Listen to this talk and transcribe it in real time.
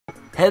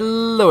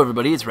Hello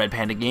everybody, it's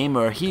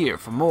RedPandaGamer here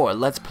for more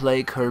Let's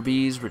Play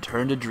Kirby's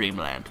Return to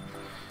Dreamland.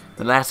 In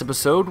the last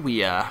episode,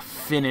 we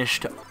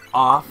finished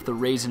off the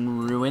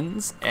Raisin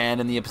Ruins,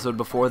 and in the episode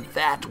before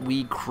that,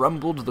 we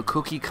crumbled the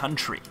Cookie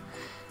Country.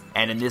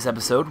 And in this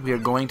episode, we are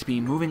going to be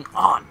moving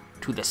on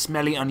to the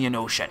Smelly Onion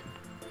Ocean,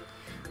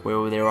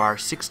 where there are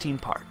 16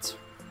 parts.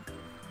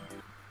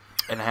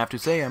 And I have to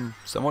say, I'm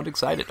somewhat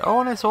excited.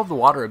 Oh, and I still have the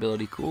water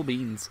ability. Cool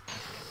beans.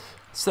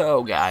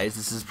 So, guys,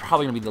 this is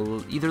probably going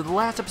to be either the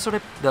last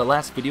episode, the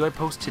last video I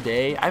post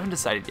today. I haven't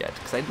decided yet,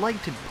 because I'd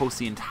like to post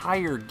the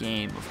entire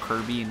game of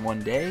Kirby in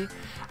one day.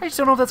 I just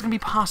don't know if that's going to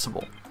be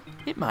possible.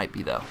 It might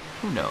be, though.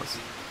 Who knows? So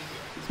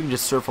we can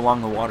just surf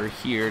along the water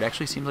here. It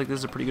actually seems like this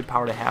is a pretty good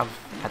power to have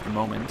at the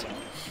moment.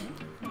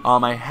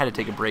 I had to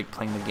take a break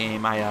playing the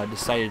game. I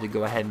decided to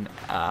go ahead and,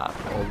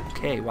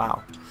 okay,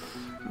 wow.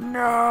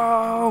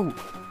 No!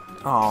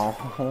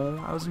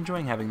 Oh, I was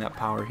enjoying having that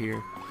power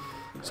here.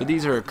 So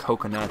these are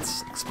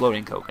coconuts,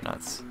 exploding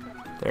coconuts.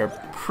 They're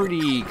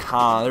pretty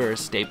they're a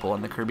staple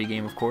in the Kirby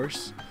game, of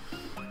course.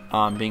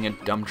 Being a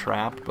dumb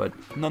trap, but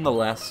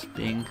nonetheless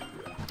being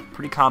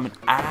pretty common.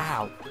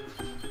 Ow!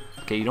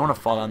 Okay, you don't want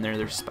to fall down there.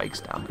 There's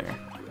spikes down there.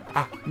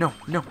 Ah, no,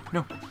 no,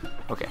 no.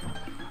 Okay.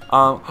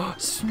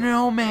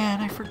 Snowman,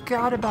 I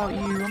forgot about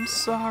you. I'm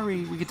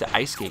sorry. We get to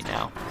ice skate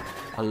now.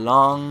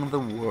 Along the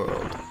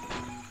world.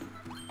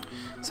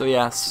 So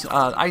yes,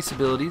 ice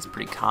ability is a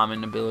pretty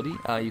common ability.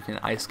 You can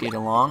ice skate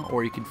along,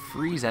 or you can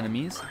freeze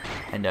enemies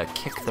and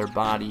kick their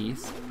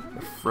bodies,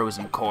 their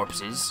frozen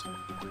corpses.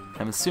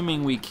 I'm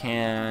assuming we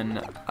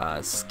can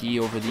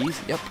ski over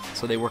these. Yep,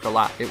 so they work a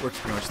lot. It works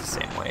pretty much the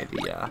same way.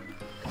 The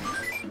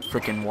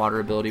frickin' water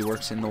ability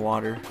works in the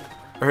water.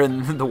 Or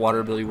the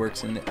water ability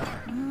works in the...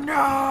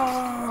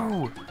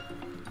 No!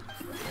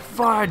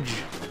 Fudge!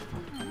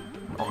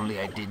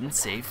 Only I didn't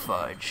say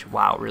fudge.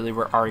 Wow, really?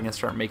 We're already gonna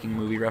start making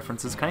movie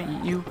references. Can I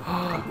eat you?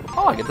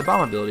 Oh, I get the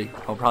bomb ability.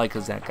 Oh, probably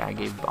because that guy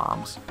gave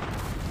bombs.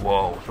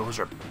 Whoa, those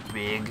are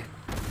big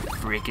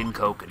freaking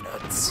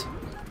coconuts.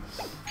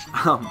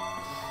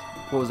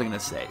 What was I gonna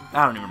say?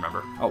 I don't even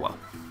remember. Oh well.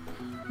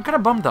 I'm kind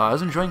of bummed though. I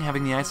was enjoying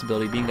having the ice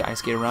ability, being to ice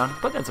skate around,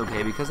 but that's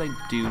okay because I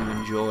do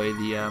enjoy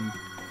the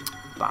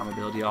bomb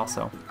ability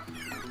also.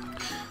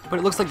 But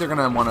it looks like they're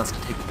gonna want us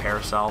to take the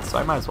parasol, so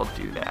I might as well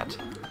do that.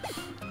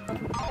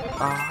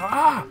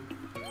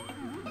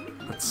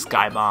 That's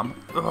Sky Bomb.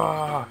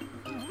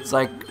 It's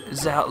like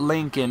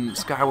Link in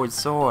Skyward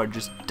Sword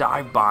just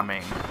dive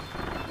bombing.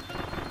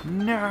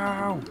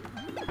 No!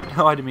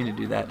 No, I didn't mean to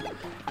do that.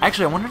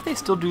 Actually, I wonder if they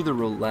still do the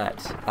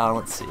roulette.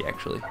 Let's see,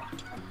 actually.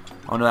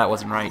 Oh, no, that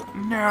wasn't right.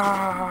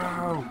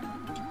 No!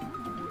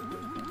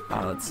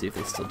 Let's see if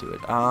they still do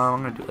it.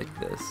 I'm gonna do it like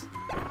this.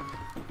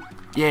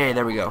 Yay,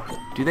 there we go.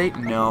 Do they?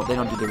 No, they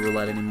don't do the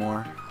roulette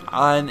anymore.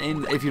 And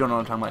if you don't know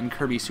what I'm talking about, in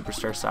Kirby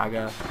Superstar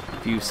Saga,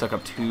 if you suck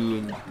up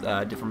two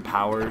different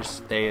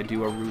powers, they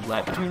do a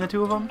roulette between the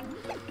two of them.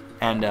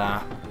 And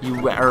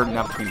or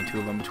not between the two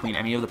of them, between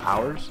any of the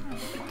powers.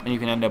 And you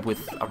can end up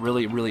with a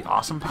really, really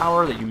awesome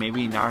power that you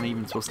maybe aren't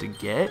even supposed to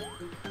get.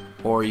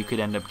 Or you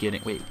could end up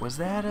getting... Wait, was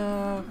that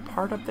a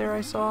part up there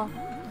I saw?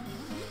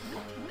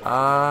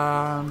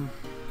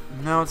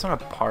 No, it's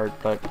not a part,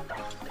 but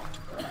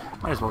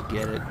might as well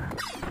get it.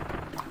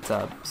 It's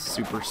a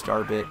Super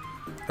Star Bit.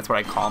 That's what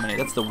I call them.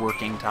 That's the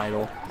working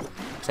title,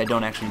 because I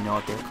don't actually know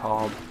what they're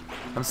called.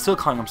 I'm still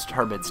calling them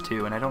Starbits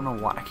too, and I don't know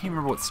why. I can't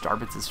remember what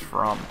Starbits is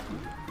from.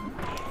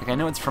 Like, I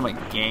know it's from a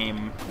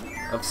game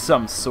of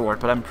some sort,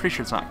 but I'm pretty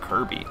sure it's not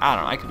Kirby. I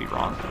don't know. I could be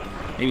wrong.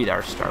 Maybe they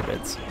are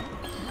Starbits.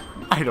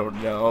 I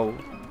don't know.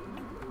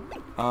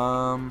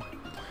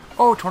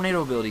 Oh,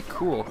 tornado ability.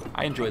 Cool.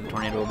 I enjoy the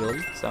tornado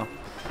ability, so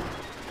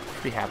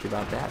pretty happy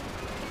about that.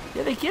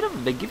 Yeah, they give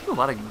you a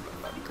lot of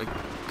like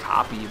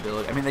copy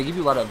ability. I mean, they give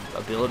you a lot of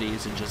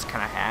abilities to just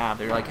kind of have.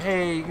 They're like,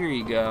 hey, here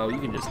you go. You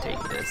can just take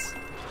this.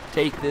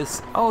 Take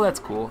this. Oh, that's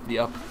cool. The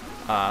up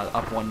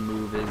one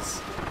move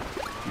is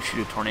you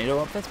shoot a tornado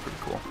up. That's pretty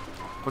cool.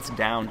 What's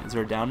down? Is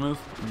there a down move?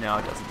 No,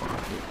 it doesn't look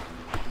like it.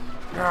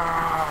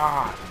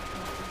 Ah,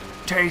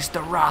 taste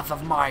the wrath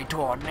of my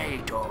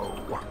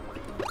tornado.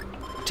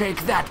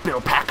 Take that,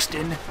 Bill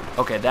Paxton.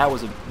 Okay, that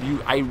was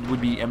I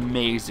would be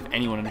amazed if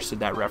anyone understood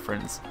that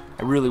reference.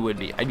 I really would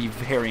be. I'd be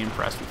very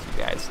impressed with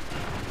you guys.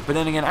 But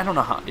then again, I don't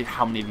know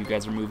how many of you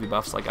guys are movie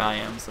buffs like I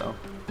am, so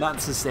not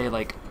to say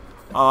like,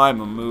 oh,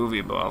 I'm a movie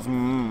buff.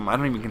 I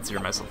don't even consider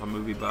myself a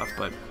movie buff,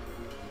 but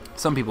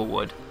some people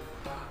would.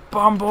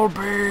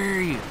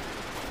 Bumblebee!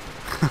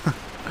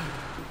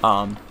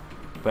 But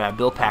yeah,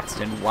 Bill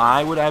Paxton,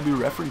 why would I be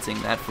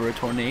referencing that for a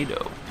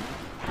tornado?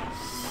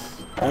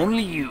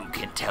 Only you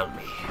can tell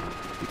me.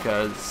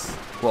 Because,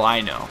 well,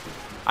 I know.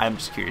 I'm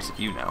just curious if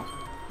you know.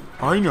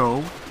 I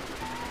know.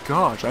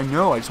 Gosh, I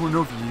know. I just want to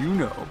know if you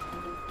know.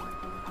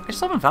 I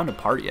still haven't found a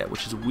part yet,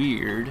 which is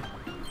weird.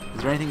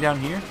 Is there anything down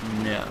here?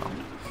 No.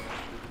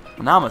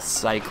 Well, now I'm a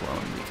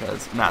cyclone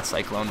because... Not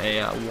cyclone,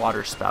 a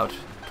water spout.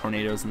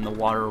 Tornadoes in the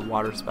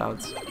water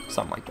spouts.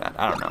 Something like that.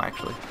 I don't know,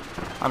 actually.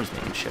 I'm just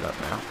making shit up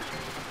now.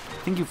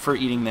 I think for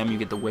eating them, you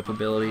get the whip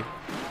ability.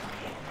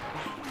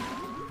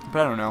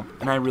 But I don't know.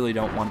 And I really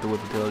don't want the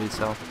whip ability,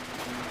 so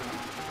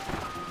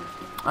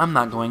I'm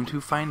not going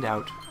to find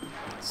out.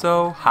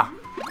 So, ha.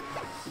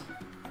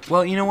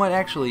 Well, you know what?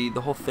 Actually,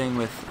 the whole thing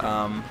with,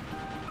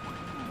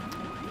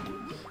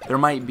 there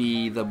might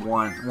be the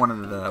one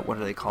of the, what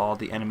are they called?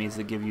 The enemies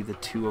that give you the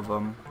two of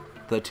them.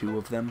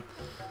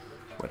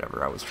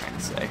 Whatever I was trying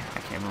to say. I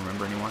can't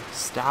remember anymore.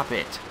 Stop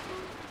it.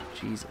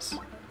 Jesus.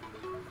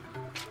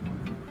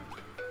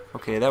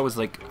 Okay, that was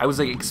like, I was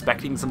like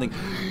expecting something.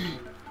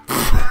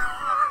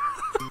 I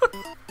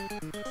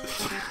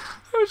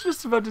was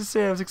just about to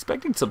say I was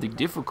expecting something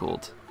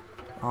difficult.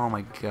 Oh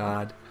my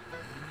god.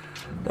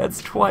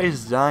 That's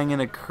twice dying in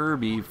a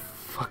Kirby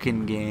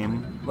fucking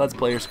game. Let's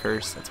Player's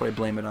Curse. That's what I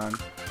blame it on.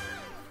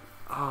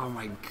 Oh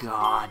my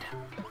god.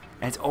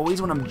 And it's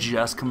always when I'm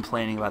just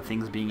complaining about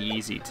things being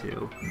easy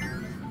too.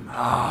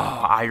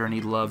 Oh,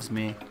 irony loves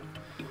me.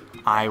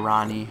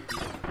 Irony.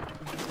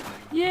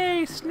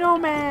 Yay,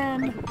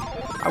 snowman!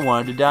 I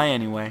wanted to die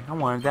anyway. I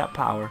wanted that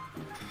power.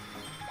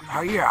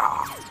 Oh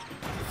yeah!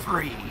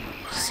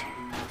 Freeze!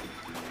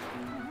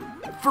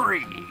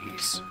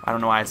 Freeze! I don't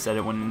know why I said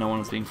it when no one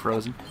was being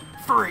frozen.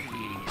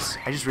 Freeze!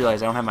 I just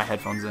realized I don't have my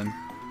headphones in.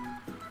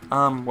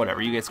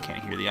 Whatever. You guys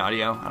can't hear the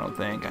audio, I don't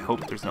think. I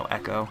hope there's no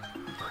echo.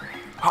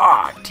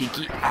 Ha!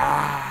 Tiki!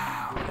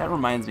 Ow! That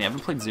reminds me, I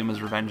haven't played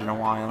Zuma's Revenge in a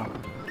while.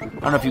 I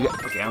don't know if you guys...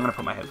 Okay, I'm gonna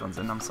put my headphones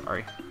in. I'm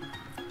sorry.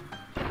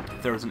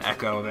 If there was an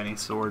echo of any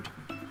sort.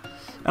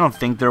 I don't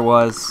think there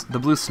was. The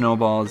blue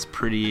snowball is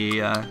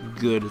pretty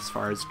good as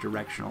far as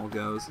directional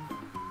goes.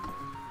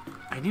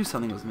 I knew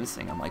something was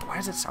missing. I'm like, why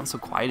does it sound so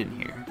quiet in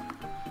here?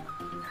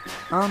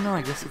 Oh no,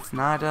 I guess it's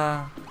not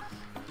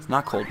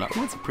cold enough.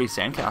 Oh, it's a pretty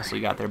sandcastle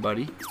you got there,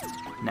 buddy.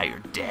 Now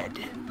you're dead.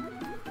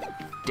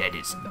 Dead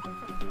is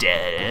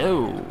dead.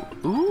 Oh,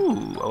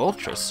 ooh,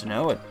 ultra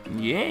snow.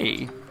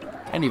 Yay!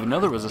 I didn't even know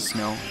there was a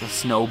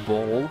snow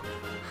bowl.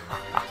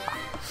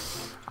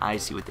 I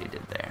see what they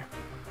did there.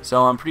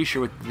 So I'm pretty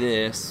sure with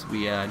this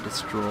we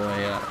destroy.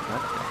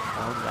 What the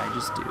hell did I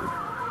just do?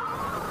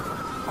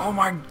 Oh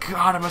my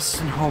god, I'm a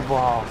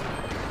snowball.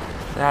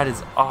 That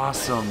is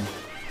awesome.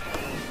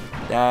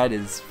 That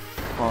is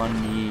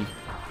funny.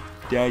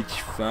 That's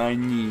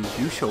funny.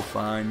 You so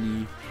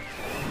funny.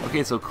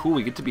 Okay, so cool.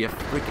 We get to be a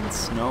freaking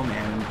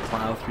snowman and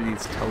plow through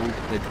these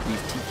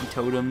tiki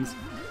totems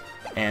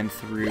and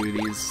through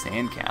these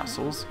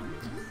sandcastles.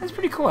 That's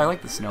pretty cool. I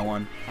like the snow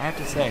one, I have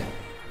to say.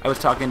 I was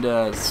talking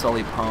to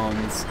Sully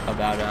Pones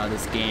about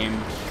this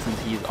game since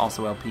he's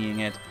also LPing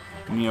it.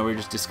 And, you know, we were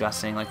just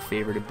discussing like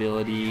favorite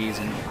abilities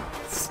and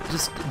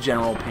just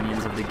general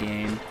opinions of the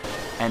game.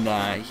 And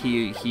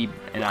he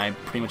and I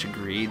pretty much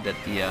agreed that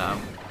the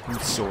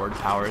sword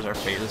power is our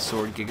favorite. The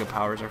sword giga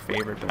power is our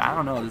favorite. But I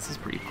don't know. This is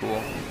pretty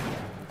cool.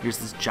 Here's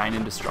this giant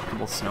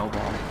indestructible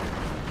snowball,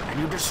 and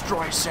you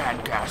destroy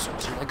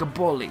sandcastles. You're like a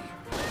bully.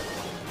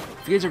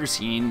 Have you guys ever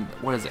seen,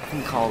 what is it? I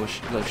think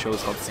the show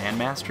is called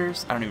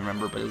Sandmasters. I don't even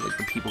remember, but it's like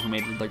the people who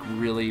made like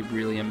really,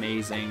 really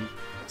amazing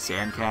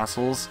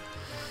sandcastles.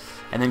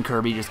 And then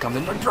Kirby just comes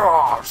in, like,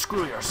 oh,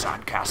 screw your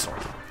sandcastle.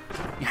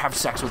 You have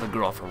sex with a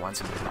girl for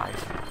once in your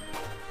life.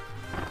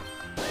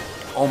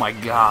 Oh my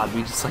god,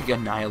 we just like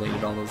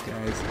annihilated all those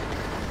guys.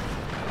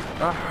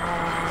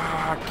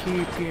 Ah,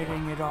 keep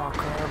getting it all,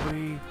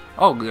 Kirby.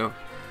 Oh,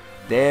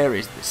 there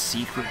is the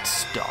secret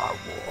star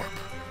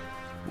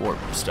warp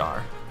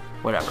star.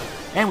 Whatever.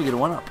 And we get a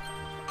 1-up.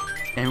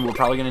 And we're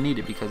probably going to need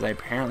it because I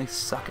apparently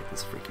suck at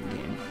this freaking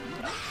game.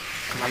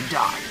 Because I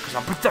died. Because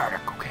I'm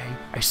pathetic, okay?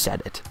 I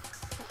said it.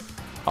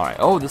 Alright.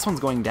 Oh, this one's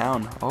going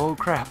down. Oh,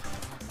 crap.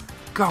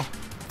 Go.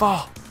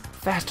 Fall.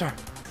 Faster.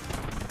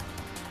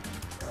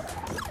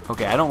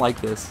 Okay, I don't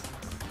like this.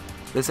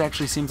 This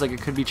actually seems like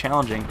it could be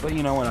challenging. But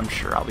you know what? I'm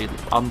sure I'll be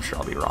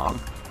wrong.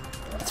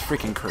 It's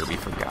freaking Kirby,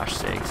 for gosh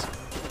sakes.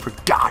 For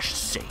gosh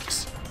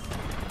sakes.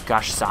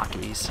 Gosh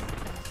sakes.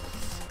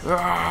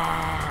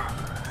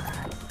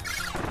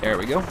 There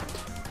we go.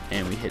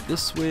 And we hit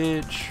this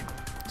switch.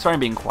 Sorry I'm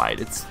being quiet.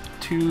 It's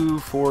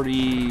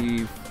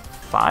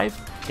 2:45?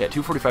 Yeah,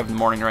 2:45 in the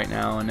morning right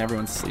now, and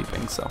everyone's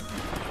sleeping, so.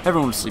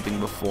 Everyone was sleeping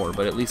before,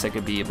 but at least I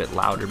could be a bit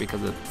louder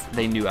because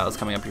they knew I was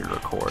coming up here to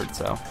record,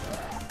 so.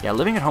 Yeah,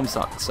 living at home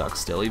sucks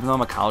still. Even though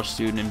I'm a college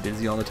student and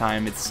busy all the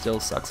time, it still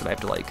sucks that I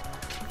have to, like,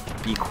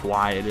 be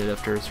quieted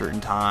after a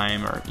certain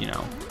time, or, you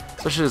know.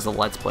 Especially as a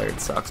Let's Player,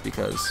 it sucks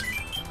because,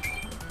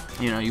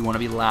 you know, you want to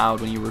be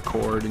loud when you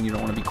record, and you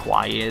don't want to be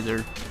quiet,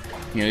 or,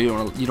 you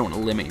know, you don't want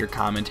to limit your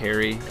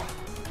commentary.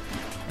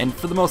 And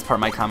for the most part,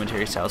 my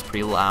commentary style is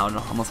pretty loud,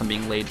 unless I'm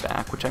being laid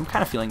back, which I'm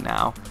kind of feeling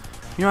now.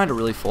 You know, I had a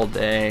really full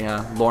day.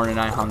 Lauren and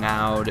I hung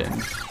out, and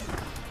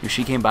you know,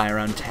 she came by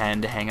around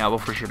 10 to hang out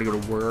before she had to go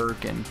to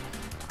work, and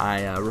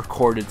I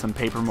recorded some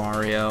Paper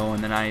Mario,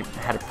 and then I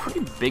had a pretty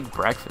big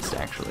breakfast,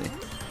 actually.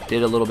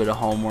 Did a little bit of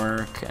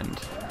homework, and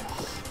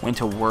went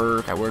to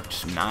work. I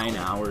worked 9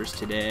 hours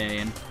today,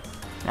 and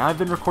now I've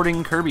been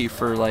recording Kirby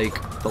for, like,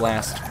 the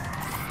last...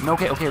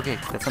 Okay,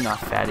 that's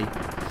enough, fatty.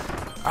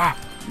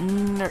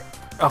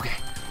 Okay.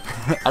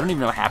 I don't even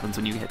know what happens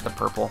when you hit the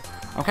purple.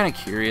 I'm kind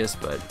of curious,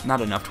 but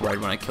not enough to where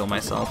I'd want to kill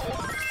myself.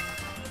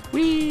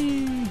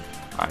 Whee!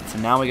 Alright, so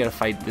now we gotta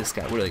fight this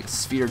guy. What are they?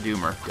 Sphere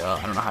Doomer. Duh,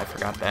 I don't know how I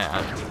forgot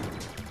that.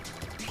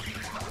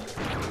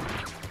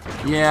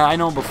 Yeah, I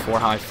know before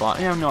how I fought.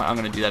 Yeah, no, I'm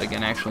gonna do that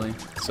again, actually.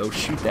 So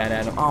shoot that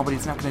at him. Oh, but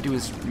he's not gonna do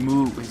his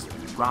move,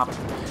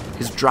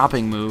 his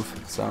dropping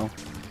move. So,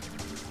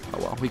 oh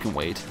well, we can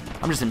wait.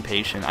 I'm just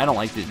impatient. I don't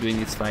like doing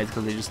these fights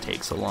because they just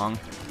take so long.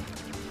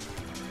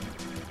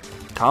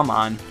 Come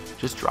on,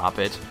 just drop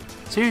it.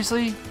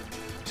 Seriously?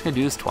 Just gonna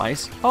do this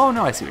twice? Oh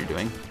no, I see what you're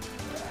doing.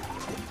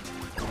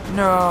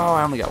 No,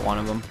 I only got one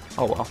of them.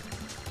 Oh well.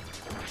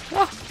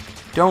 Ah,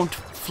 don't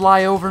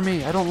fly over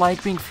me. I don't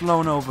like being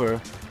flown over.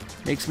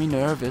 Makes me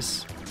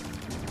nervous.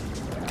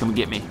 Come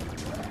get me.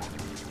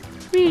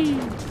 Whee!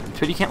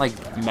 But you can't like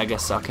mega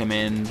suck him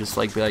in, just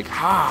like be like,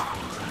 ha!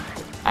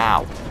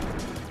 Ow.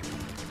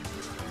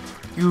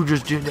 You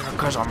just did that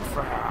because I'm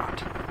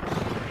fat.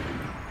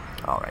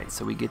 Alright,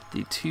 so we get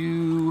the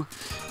 2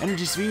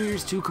 energy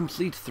spheres to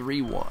complete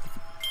 3-1.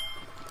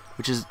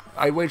 Which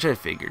I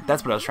figured.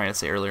 That's what I was trying to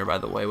say earlier, by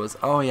the way, was,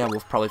 oh yeah,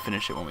 we'll probably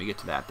finish it when we get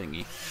to that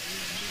thingy.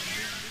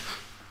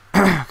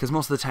 Because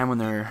most of the time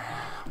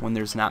when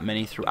there's not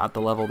many throughout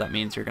the level, that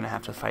means you're going to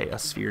have to fight a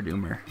Sphere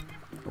Doomer.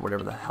 Or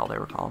whatever the hell they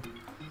were called.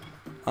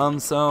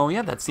 So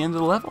yeah, that's the end of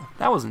the level.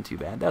 That wasn't too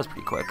bad. That was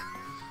pretty quick.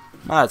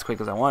 Not as quick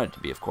as I wanted it to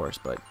be, of course,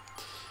 but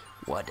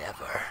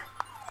whatever.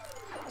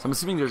 So I'm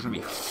assuming there's going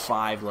to be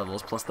 5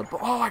 levels plus the...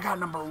 Oh, I got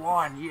number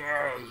 1!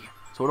 Yay!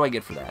 So what do I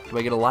get for that? Do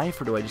I get a life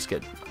or do I just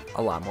get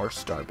a lot more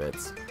star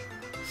bits?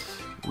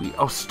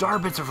 Oh, star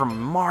bits are from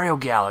Mario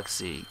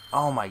Galaxy.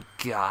 Oh my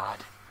god.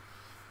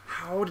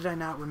 How did I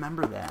not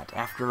remember that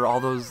after all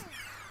those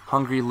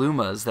hungry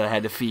Lumas that I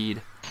had to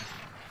feed?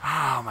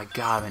 Oh my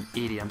god, I'm an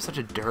idiot. I'm such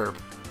a derp.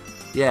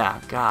 Yeah,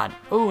 god.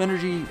 Oh,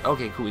 energy.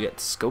 Okay, cool. We got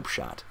scope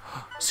shot.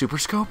 Super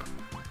scope?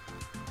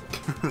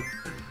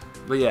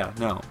 But yeah,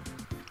 no.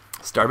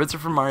 Starbits are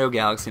from Mario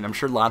Galaxy, and I'm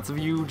sure lots of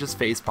you just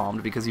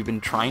facepalmed because you've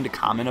been trying to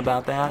comment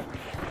about that,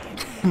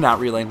 not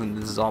realizing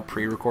this is all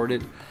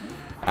pre-recorded.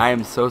 I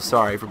am so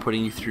sorry for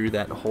putting you through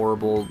that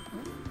horrible...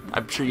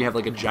 I'm sure you have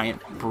like a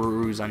giant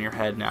bruise on your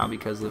head now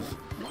because of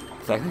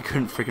the fact that I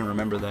couldn't freaking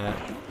remember that.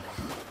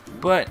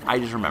 But I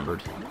just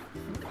remembered.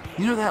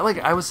 You know that, like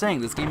I was saying,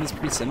 this game is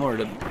pretty similar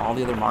to all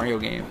the other Mario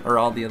games, or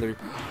all the other...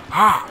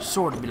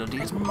 sword ability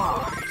is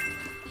mine!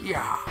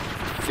 Yeah!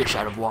 Fish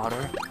out of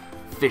water,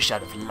 fish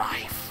out of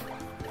life.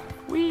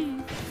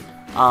 Whee!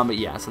 But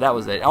yeah, so that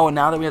was it. Oh, and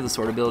now that we have the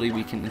sword ability,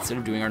 we can, instead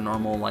of doing our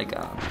normal, like,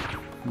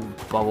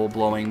 bubble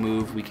blowing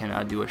move, we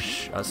can do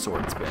a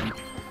sword spin,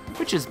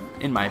 which is,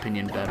 in my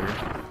opinion, better.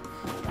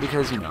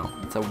 Because, you know,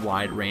 it's a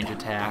wide range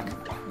attack.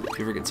 If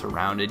you ever get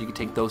surrounded, you can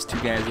take those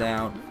 2 guys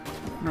out.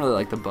 I don't really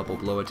like the bubble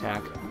blow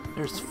attack.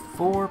 There's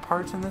 4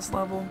 parts in this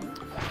level.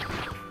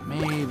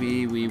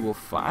 Maybe we will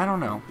I don't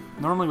know.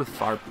 Normally with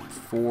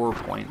 4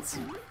 points.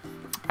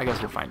 I guess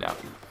we'll find out.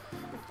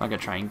 I'm not gonna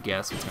try and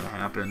guess what's gonna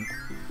happen,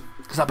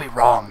 because I'll be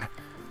wrong.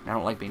 I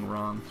don't like being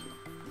wrong.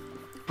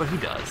 But who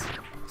does?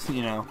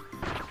 You know,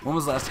 when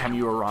was the last time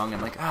you were wrong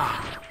and like,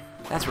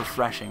 that's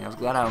refreshing. I was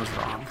glad I was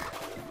wrong.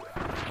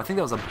 I think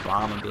that was a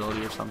bomb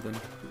ability or something.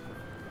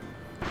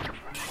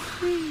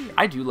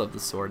 I do love the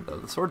sword though.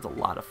 The sword's a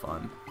lot of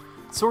fun.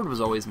 The sword was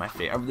always my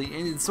favorite.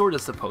 The sword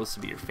is supposed to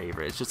be your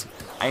favorite. It's just,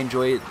 I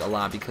enjoy it a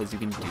lot because you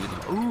can do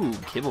them. Ooh,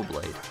 Kibble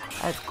Blade.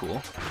 That's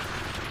cool.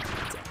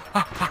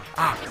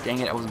 Dang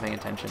it, I wasn't paying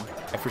attention.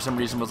 I, for some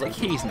reason, was like,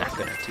 he's not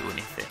gonna do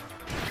anything.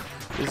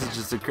 This is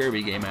just a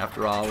Kirby game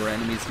after all, where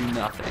enemies do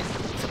nothing.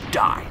 So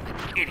die,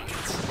 like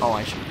idiots. Oh,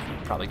 I should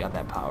have probably got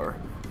that power.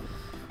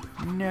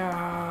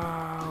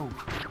 No.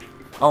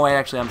 Oh,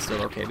 I'm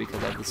still okay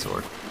because I have the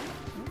sword.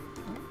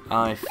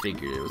 I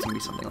figured it was gonna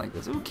be something like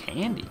this. Ooh,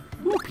 candy.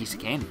 Ooh, a piece of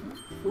candy.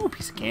 Ooh, a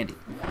piece of candy.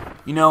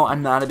 You know,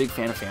 I'm not a big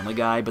fan of Family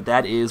Guy, but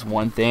that is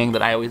one thing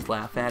that I always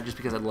laugh at, just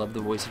because I love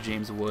the voice of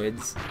James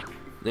Woods,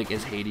 like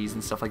as Hades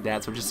and stuff like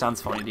that. So it just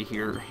sounds funny to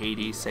hear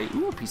Hades say,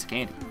 "Ooh, a piece of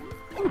candy.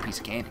 Ooh, a piece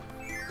of candy."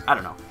 I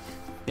don't know.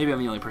 Maybe I'm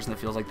the only person that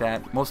feels like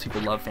that. Most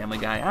people love Family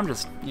Guy. I'm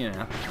just, you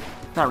know,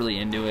 not really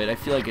into it. I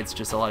feel like it's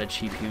just a lot of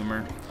cheap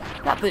humor.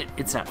 Not that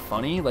it's not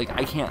funny. Like,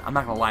 I'm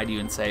not gonna lie to you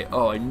and say,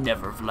 oh, I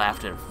never have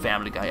laughed at a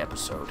Family Guy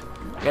episode.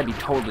 Like, I'd be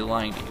totally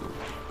lying to you.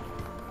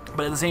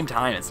 But at the same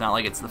time, it's not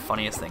like it's the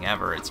funniest thing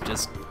ever. It's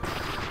just,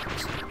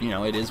 you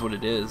know, it is what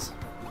it is.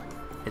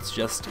 It's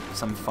just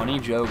some funny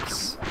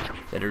jokes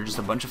that are just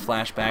a bunch of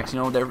flashbacks. You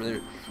know,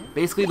 they're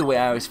basically the way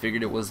I always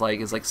figured it was like,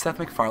 is like Seth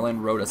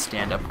MacFarlane wrote a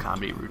stand-up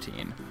comedy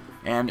routine.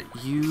 And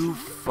you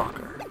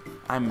fucker,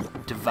 I'm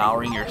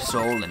devouring your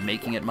soul and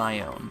making it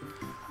my own.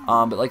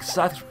 But like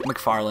Seth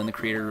MacFarlane, the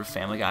creator of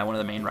Family Guy, one of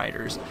the main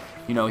writers,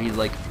 you know, he's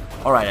like,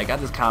 alright, I got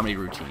this comedy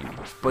routine,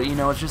 but you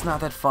know, it's just not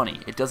that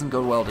funny. It doesn't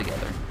go well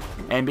together.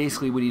 And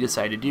basically what he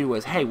decided to do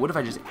was, hey, what if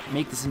I just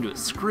make this into a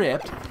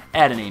script,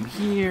 add a name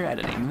here, add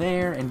a name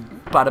there,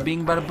 and bada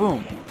bing, bada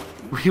boom.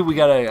 We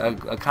got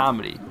a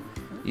comedy.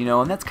 You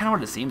know, and that's kind of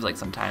what it seems like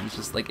sometimes.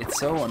 Just like, it's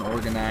so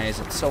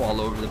unorganized, it's so all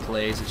over the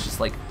place, it's just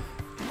like,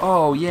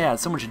 oh yeah,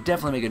 someone should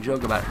definitely make a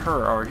joke about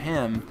her or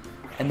him,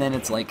 and then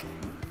it's like,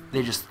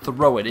 they just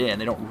throw it in.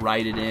 They don't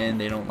write it in.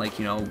 They don't, like,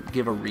 you know,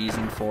 give a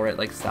reason for it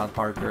like South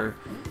Park or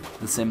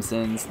The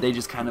Simpsons. They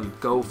just kind of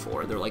go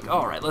for it. They're like,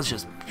 all right, let's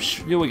just,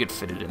 we could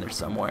fit it in there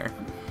somewhere.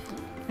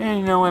 And,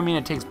 you know, I mean,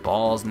 it takes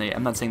balls, and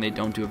I'm not saying they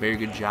don't do a very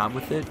good job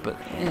with it, but,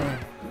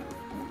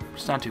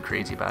 just not too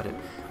crazy about it.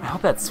 I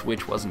hope that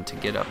switch wasn't to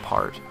get a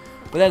part.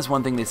 But that's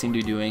one thing they seem to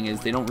be doing,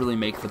 is they don't really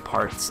make the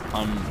parts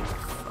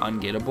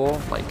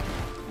ungettable. Like,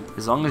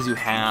 as long as you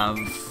have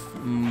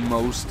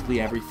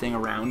mostly everything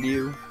around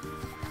you.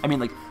 I mean,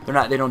 like,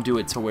 they don't do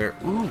it to where,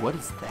 ooh, what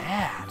is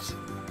that?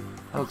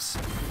 That looks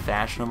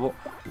fashionable.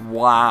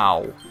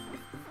 Wow.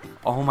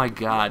 Oh my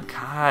god,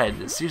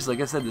 seriously,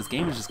 like I said, this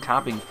game is just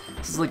copying.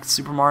 This is like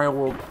Super Mario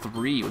World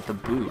 3 with the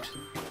boot.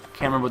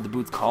 Can't remember what the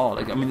boot's called.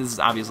 Like, I mean, this is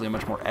obviously a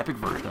much more epic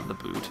version of the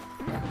boot,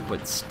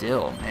 but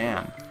still,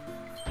 man.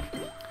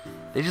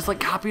 They just,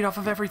 like, copied off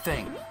of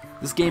everything.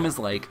 This game is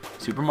like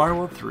Super Mario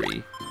World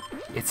 3.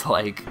 It's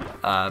like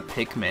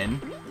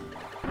Pikmin.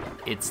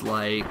 It's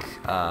like,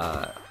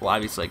 well,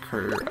 obviously,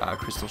 like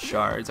Crystal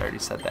Shards. I already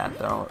said that,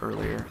 though,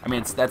 earlier. I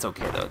mean, that's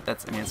okay, though.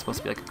 I mean, it's supposed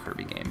to be like a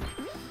Kirby game.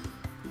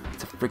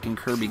 It's a freaking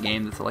Kirby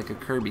game that's like a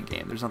Kirby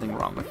game. There's nothing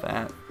wrong with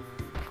that.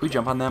 Can we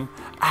jump on them?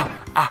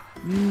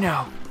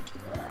 No!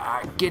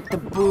 Get the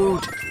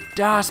boot!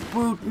 Das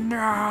Boot,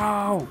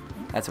 no!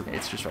 That's okay,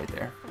 it's just right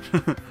there.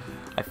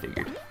 I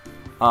figured.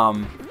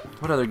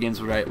 What other games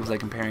was I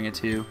comparing it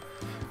to?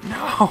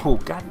 No!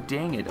 God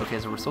dang it. Okay,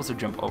 so we're supposed to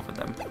jump over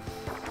them.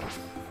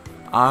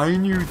 I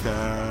knew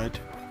that.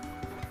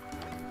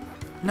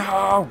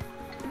 No!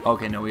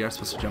 Okay, no, we are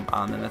supposed to jump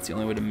on them. That's the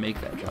only way to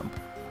make that jump.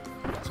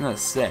 I was gonna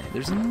say,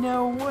 there's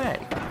no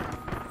way.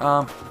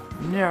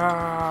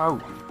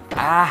 No!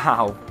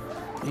 Ow!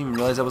 I didn't even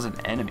realize that was an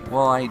enemy.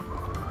 Well, I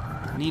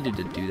needed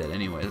to do that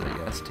anyways, I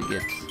guess, to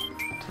get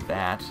to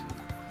that.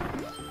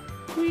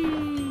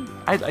 Whee!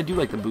 I do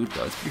like the boot,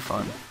 though. It's pretty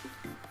fun.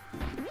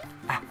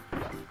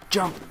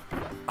 Jump!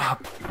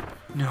 Up!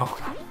 No!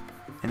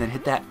 And then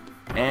hit that.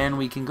 And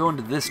we can go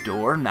into this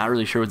door. Not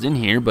really sure what's in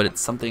here, but it's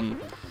something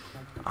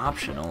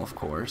optional, of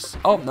course.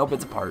 Oh, nope,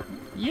 it's a part.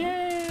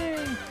 Yay!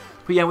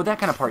 But yeah, with that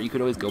kind of part, you could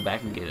always go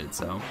back and get it,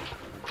 so.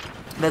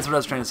 That's what I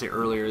was trying to say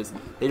earlier, is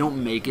they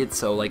don't make it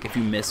so, like, if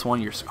you miss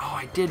one, you're, oh,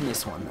 I did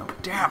miss one, though.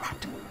 Damn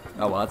it!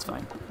 Oh, well, that's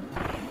fine.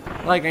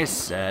 Like I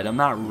said, I'm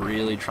not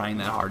really trying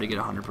that hard to get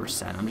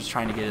 100%. I'm just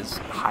trying to get as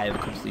high of a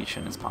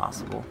completion as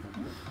possible.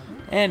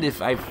 And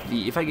if I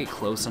get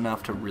close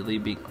enough to really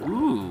be...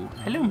 Ooh,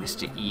 hello,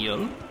 Mr.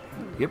 Eel.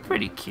 You're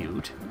pretty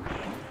cute.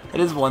 That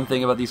is one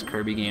thing about these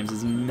Kirby games,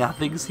 is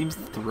nothing seems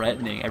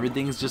threatening.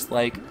 Everything is just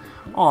like,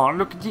 oh,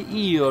 look at the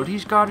eel.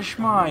 He's got a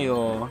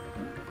smile.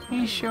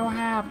 He's so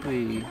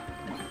happy.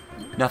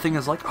 Nothing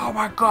is like, oh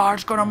my god,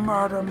 it's gonna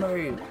murder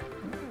me.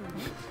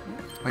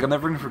 Like, I'm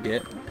never gonna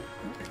forget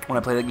when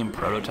I played that game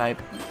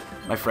Prototype.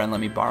 My friend let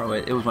me borrow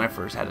it. It was when I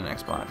first had an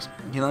Xbox.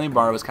 He let me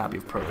borrow his copy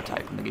of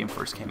Prototype when the game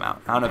first came out.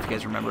 I don't know if you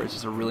guys remember. It's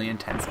just a really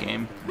intense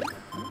game.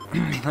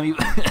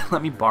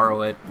 let me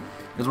borrow it.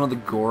 It was one of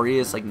the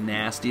goriest, like,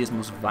 nastiest,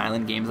 most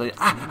violent games. Like,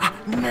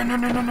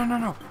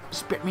 no.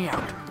 Spit me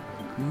out.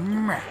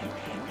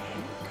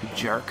 You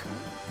jerk.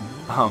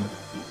 But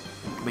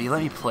he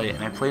let me play it,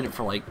 and I played it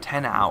for like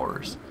 10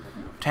 hours.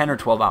 10 or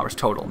 12 hours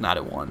total, not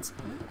at once.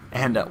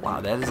 And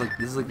wow, this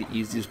is like the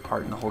easiest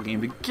part in the whole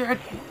game to get.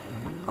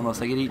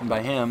 Unless I get eaten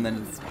by him,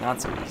 then it's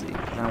not so easy.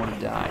 Then I would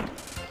have died.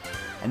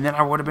 And then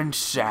I would have been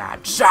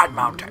sad. Sad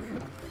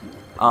mountain.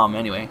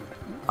 Anyway.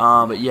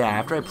 But yeah,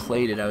 after I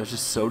played it, I was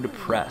just so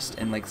depressed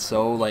and like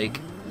so like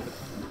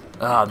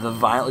the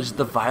violence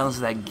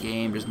of that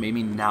game just made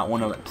me not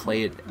want to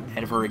play it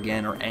ever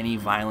again, or any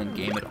violent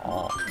game at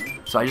all.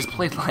 So I just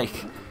played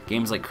like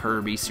games like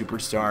Kirby,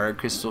 Superstar,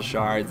 Crystal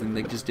Shards, and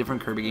like just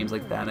different Kirby games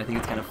like that. And I think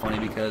it's kind of funny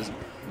because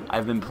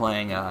I've been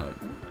playing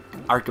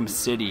Arkham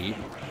City,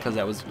 because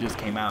that just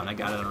came out and I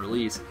got it on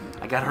release.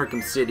 I got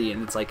Arkham City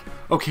and it's like,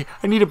 okay,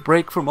 I need a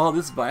break from all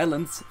this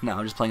violence. Now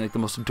I'm just playing like the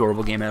most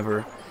adorable game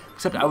ever.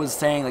 Except I was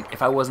saying, like,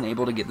 if I wasn't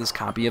able to get this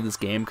copy of this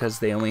game because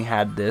they only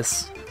had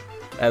this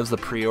as the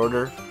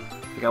pre-order,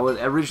 like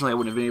originally I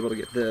wouldn't have been able to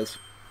get this.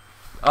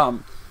 I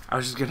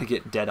was just gonna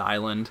get Dead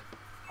Island,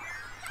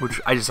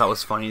 which I just thought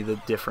was funny, the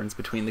difference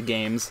between the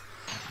games.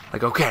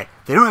 Like, okay,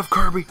 they don't have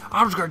Kirby,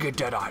 I'm just gonna get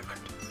Dead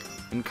Island.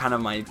 And kind of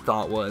my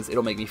thought was,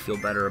 it'll make me feel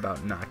better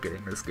about not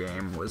getting this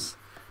game, was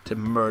to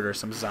murder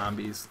some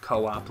zombies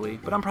co-oply.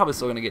 But I'm probably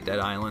still gonna get Dead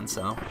Island,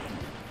 so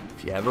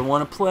if you ever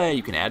want to play,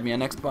 you can add me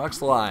on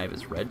Xbox Live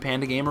as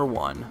RedPandaGamer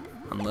 1,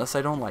 unless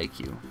I don't like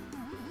you.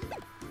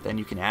 Then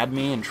you can add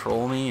me and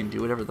troll me and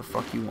do whatever the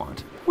fuck you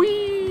want.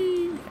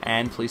 Whee!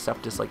 And please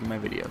stop disliking my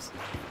videos.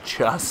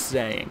 Just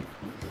saying.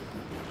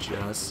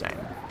 Just saying.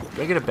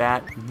 Do I get a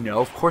bat? No,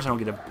 of course I don't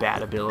get a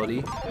bat ability.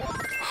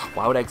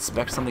 Why would I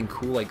expect something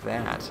cool like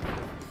that?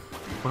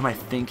 What am I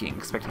thinking?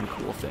 Expecting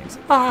cool things.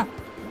 Ah!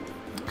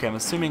 Okay, I'm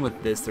assuming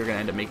with this they're going to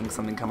end up making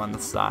something come on the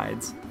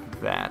sides.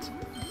 Like that.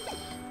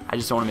 I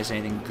just don't want to miss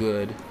anything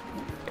good.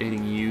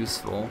 Anything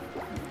useful.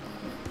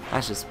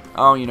 That's just...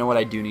 Oh, you know what?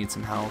 I do need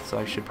some health, so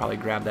I should probably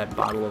grab that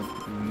bottle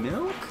of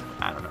milk?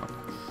 I don't know.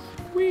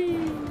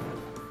 Whee!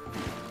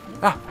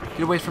 Ah!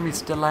 Get away from me,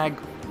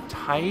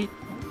 stalactite?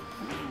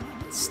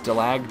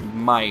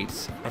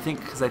 Stalagmite.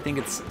 Because I think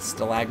it's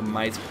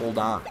stalagmites hold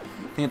on. I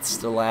think it's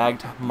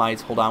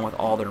stalagmites hold on with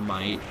all their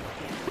might.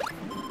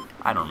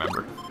 I don't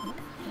remember.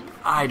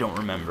 I don't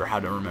remember how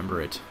to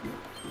remember it.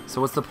 So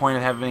what's the point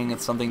of having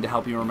something to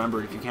help you remember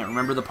it if you can't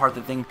remember the part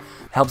that thing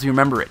helps you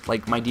remember it?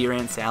 Like my dear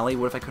Aunt Sally,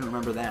 what if I couldn't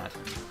remember that?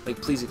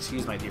 Like, please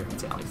excuse my dear Aunt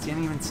Sally. You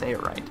didn't even say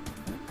it right.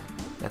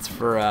 That's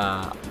for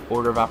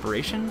order of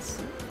operations?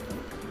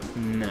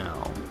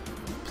 No.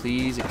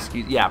 Please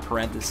excuse, yeah,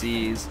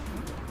 parentheses,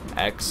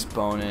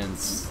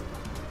 exponents,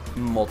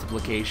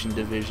 multiplication,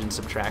 division,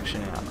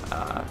 subtraction,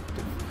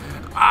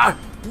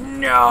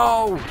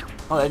 no!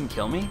 Oh, that didn't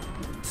kill me?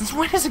 Since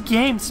when does a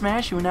game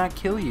smash you and not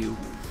kill you?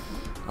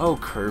 Oh,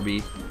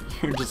 Kirby,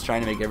 you're just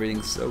trying to make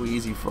everything so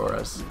easy for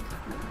us.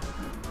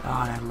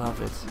 Oh, and I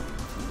love it.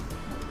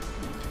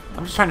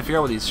 I'm just trying to figure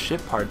out what these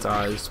ship parts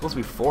are. There's supposed to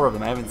be 4 of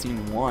them. I haven't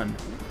seen one.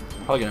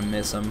 Probably gonna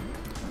miss them.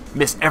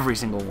 Miss every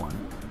single one.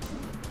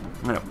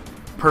 I'm gonna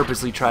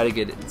purposely try to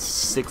get it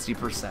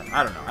 60%.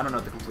 I don't know. I don't know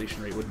what the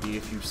completion rate would be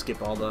if you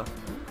skip all the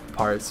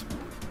parts.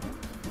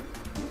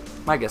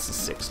 My guess is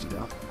 60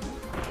 though.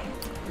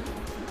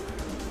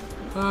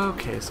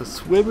 Okay, so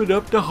swimming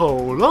up the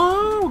hole.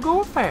 Oh, we're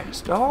going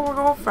fast. Oh, we're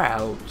going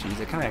fast. Oh, jeez,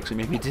 that kind of actually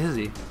made me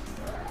dizzy.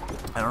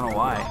 I don't know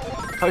why.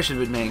 Probably should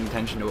have been paying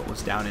attention to what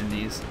was down in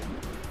these.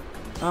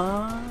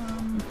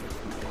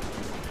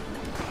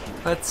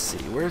 Let's see.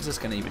 Where is this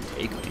going to even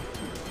take me?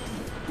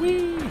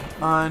 Whee!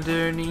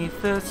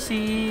 Underneath the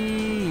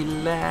sea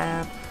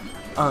lab.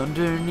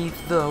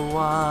 Underneath the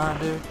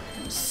water.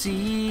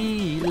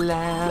 Sea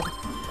lab.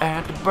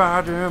 At the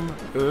bottom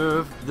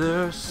of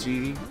the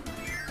sea.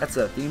 That's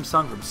a theme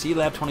song from Sea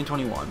Lab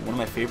 2021, one of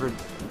my favorite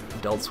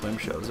Adult Swim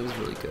shows. It was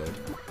really good.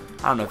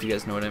 I don't know if you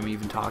guys know what I'm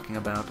even talking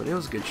about, but it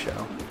was a good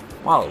show.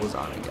 While it was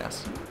on, I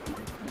guess.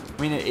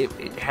 I mean, it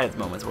had its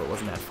moments where it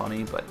wasn't that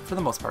funny, but for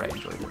the most part, I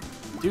enjoyed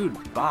it.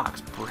 Dude,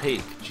 box,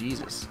 break,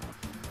 Jesus.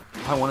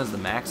 All I want is the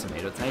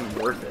Maximator. It's not even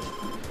worth it.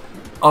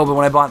 Oh, but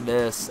when I bought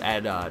this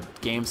at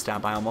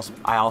GameStop,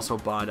 I also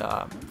bought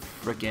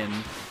frickin'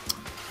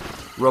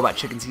 Robot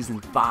Chicken Season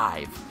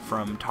 5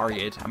 from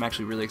Target. I'm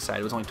actually really excited.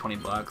 It was only 20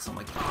 bucks. I'm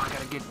like, oh, I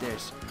gotta get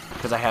this.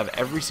 Because I have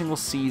every single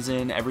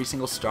season, every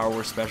single Star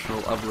Wars special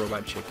of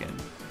Robot Chicken.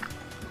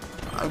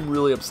 I'm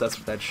really obsessed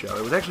with that show.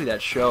 It was actually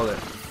that show that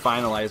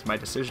finalized my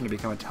decision to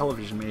become a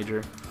television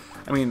major.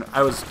 I mean,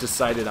 I was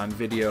decided on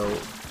video,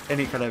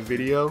 any kind of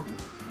video,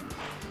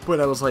 but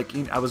I was like,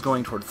 I was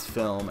going towards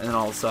film, and then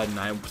all of a sudden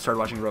I started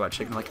watching Robot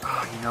Chicken. I'm like,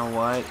 oh, you know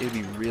what? It'd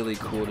be really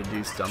cool to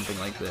do something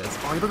like this.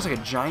 Oh, he looks like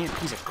a giant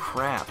piece of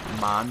crap.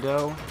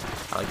 Mondo.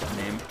 I like that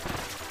name.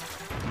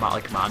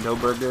 Like Mondo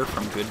Burger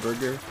from Good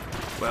Burger.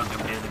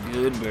 Welcome to the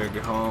Good Burger,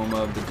 home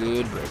of the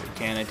Good Burger.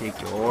 Can I take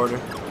your order?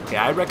 Okay,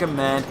 I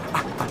recommend...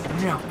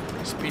 no!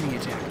 Spinning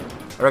attack.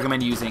 I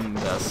recommend using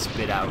the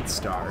Spit Out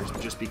Stars,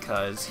 just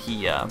because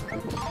he has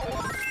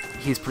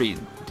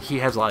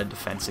a lot of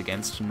defense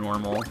against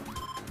normal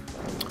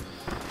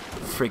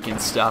freaking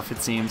stuff,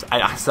 it seems.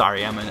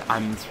 Sorry,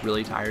 I'm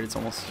really tired.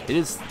 It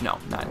is, no,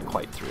 not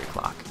quite 3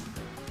 o'clock.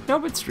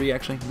 Nope, it's 3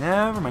 actually.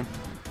 Never mind.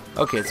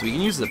 Okay, so we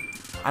can use the,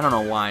 I don't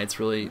know why it's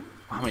really,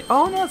 how many,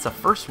 oh no, it's the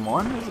first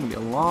one. It's gonna be a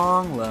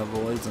long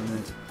level, isn't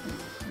it?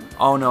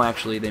 Oh no,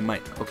 actually they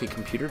might, okay,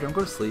 computer, don't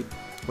go to sleep.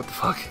 What the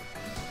fuck?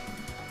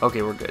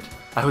 Okay, we're good.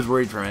 I was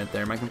worried for a minute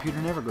there. My computer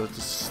never goes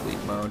to sleep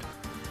mode.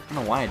 I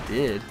don't know why it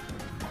did.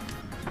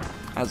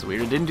 That's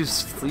weird. It didn't do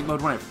sleep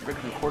mode when I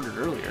freaking recorded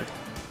earlier.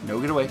 No,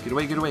 get away, get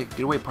away, get away, get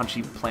away,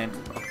 punchy plant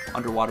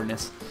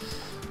underwaterness.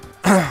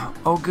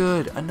 Oh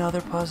good, another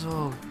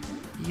puzzle.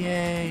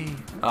 Yay.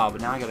 Oh, but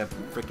now I gotta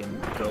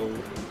freaking go.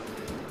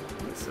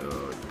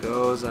 So it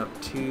goes up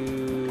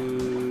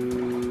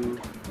to...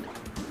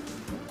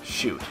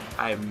 Shoot,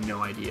 I have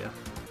no idea.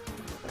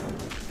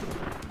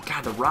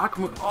 God, the rock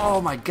move. Oh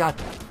my god.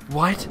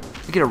 What?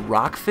 I get a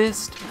rock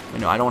fist?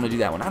 Wait, no, I don't want to do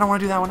that one. I don't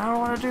want to do that one. I don't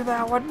want to do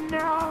that one.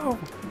 No!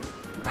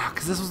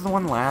 Because this was the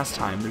one last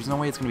time. There's no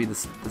way it's going to be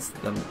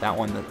that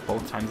one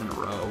both times in a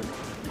row.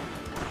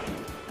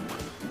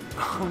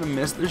 I'm going to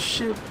miss the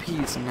ship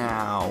piece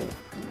now.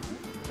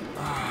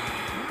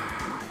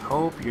 I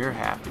hope you're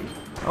happy.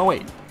 Oh,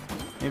 wait.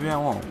 Maybe I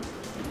won't.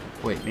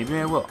 Wait, maybe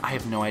I will. I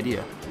have no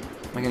idea.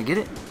 Am I going to get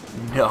it?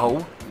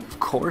 No. Of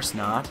course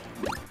not.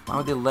 Why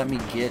would they let me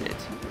get it?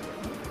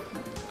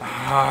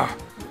 I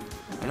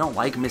don't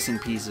like missing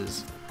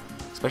pieces.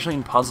 Especially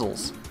in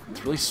puzzles.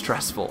 It's really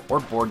stressful. Or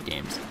board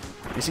games.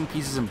 Missing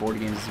pieces in board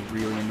games is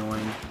really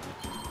annoying.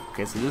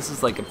 Okay, so this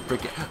is like a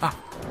freaking...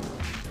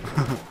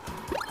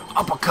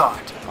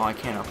 Uppercut! Oh, I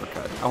can't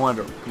uppercut. I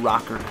wanted a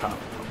rock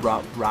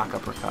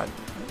uppercut.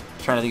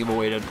 Trying to think of a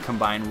way to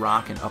combine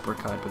rock and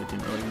uppercut, but it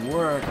didn't really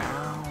work.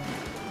 Ow.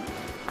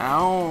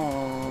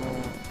 Ow.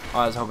 Oh,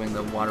 I was hoping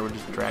the water would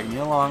just drag me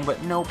along,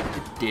 but nope,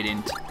 it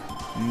didn't.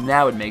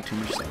 That would make too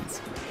much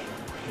sense.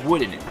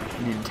 Wouldn't it,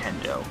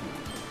 Nintendo?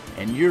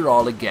 And you're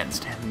all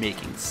against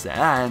making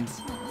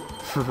sense.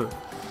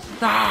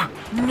 Ah!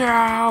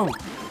 No!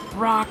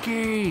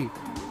 Rocky!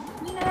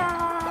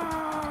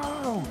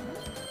 No!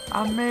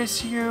 I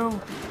miss you.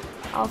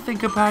 I'll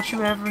think about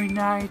you every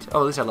night.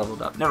 Oh, at least I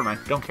leveled up. Never mind.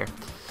 Don't care.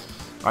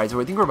 Alright, so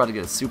I think we're about to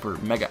get a super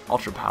mega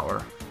ultra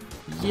power.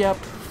 Yep,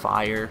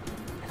 fire.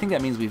 I think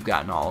that means we've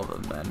gotten all of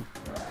them then.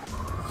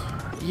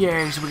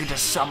 Yes, we get to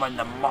summon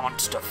the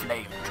monster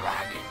flame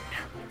dragon.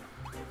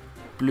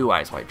 Blue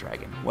eyes white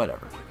dragon.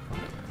 Whatever.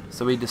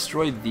 So we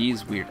destroyed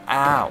these weird...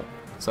 Ow!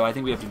 So I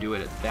think we have to do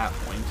it at that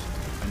point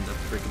when the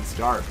freaking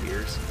star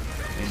appears.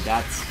 And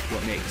that's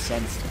what makes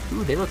sense.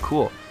 Ooh, they look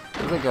cool.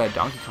 They look like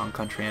Donkey Kong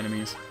Country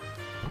enemies.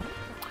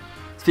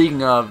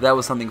 Speaking of, that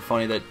was something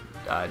funny that...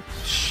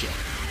 shit.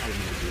 I didn't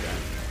mean to do that.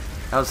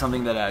 That was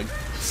something that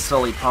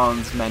Sully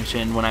Pons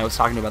mentioned when I was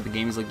talking about the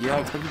game. He's like, yeah, I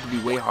expected it to be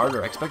way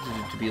harder. I expected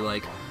it to be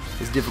like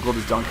as difficult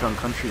as Donkey Kong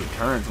Country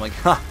Returns. I'm like,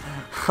 ha,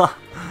 ha.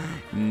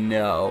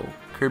 No.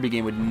 Kirby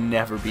game would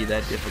never be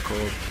that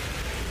difficult.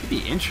 It'd be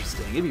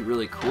interesting. It'd be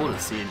really cool to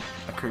see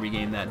a Kirby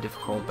game that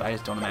difficult, but I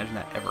just don't imagine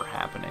that ever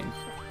happening.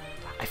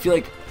 I feel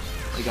like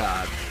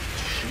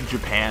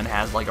Japan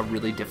has like a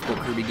really difficult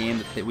Kirby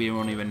game that we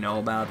don't even know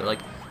about. They're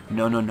like,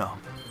 no, no, no.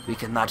 We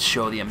cannot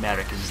show the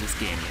Americans this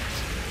game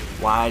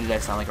yet. Why did I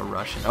sound like a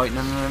Russian? Oh wait,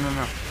 no, no, no, no,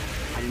 no.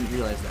 I didn't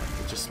realize that.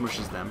 It just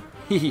smushes them.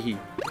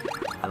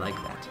 I like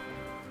that.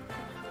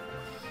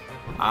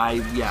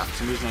 Yeah, for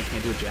some reason I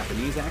can't do a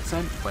Japanese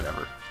accent.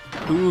 Whatever.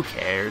 Who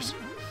cares?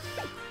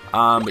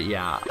 But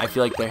yeah, I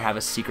feel like they have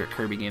a secret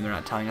Kirby game they're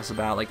not telling us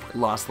about. Like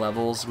Lost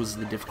Levels was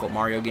the difficult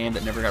Mario game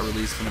that never got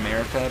released in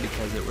America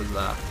because it was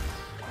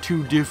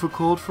too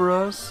difficult for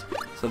us.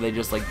 So they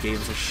just like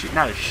gave us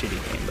not a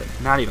shitty game, but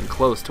not even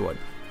close to what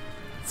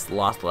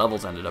Lost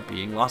Levels ended up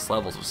being. Lost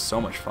Levels was so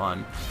much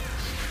fun.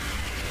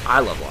 I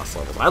love Lost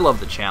Levels. I love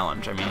the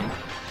challenge. I mean,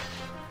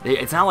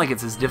 it's not like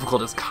it's as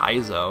difficult as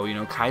Kaizo. You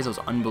know, Kaizo's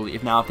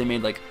unbelievable. Now, if they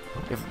made like,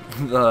 if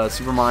the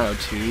Super Mario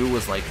 2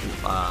 was like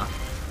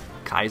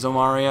Kaizo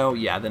Mario,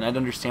 yeah, then I'd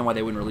understand why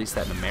they wouldn't release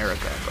that in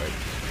America. But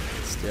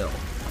still,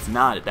 it's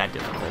not that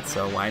difficult.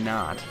 So why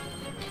not?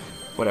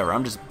 Whatever.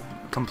 I'm just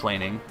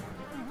complaining.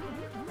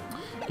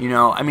 You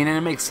know, I mean, and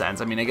it makes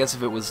sense. I mean, I guess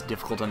if it was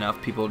difficult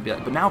enough, people would be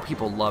like, but now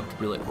people loved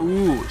really,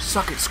 ooh,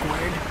 suck it,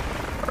 squid,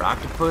 or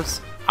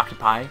octopus,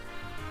 octopi.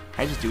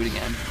 Can I just do it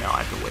again? No,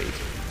 I have to wait.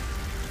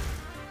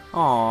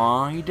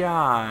 Aw, he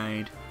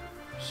died.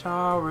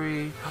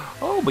 Sorry.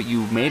 Oh, but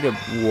you made a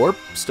warp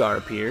star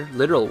appear.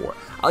 Literal warp.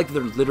 I like that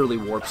they're literally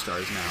warp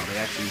stars now. They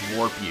actually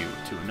warp you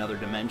to another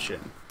dimension.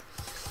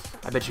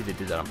 I bet you they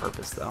did that on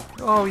purpose, though.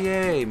 Oh,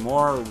 yay,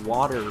 more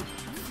water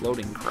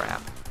floating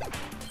crap.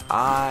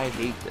 I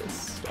hate this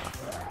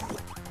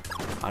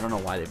stuff. I don't know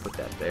why they put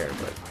that there,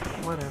 but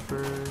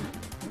whatever.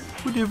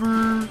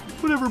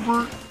 Whatever,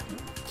 Bert.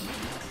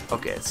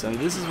 Okay, so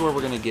this is where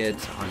we're gonna get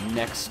our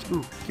next.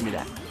 Ooh, give me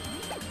that.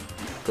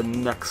 The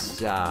next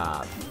 2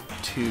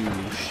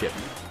 ship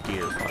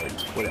gear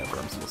parts, whatever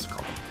I'm supposed to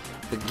call them.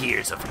 The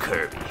Gears of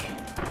Kirby.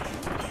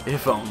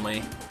 If only.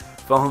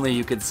 If only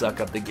you could suck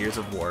up the Gears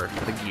of War,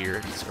 the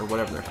Gears, or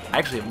whatever. I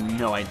actually have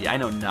no idea. I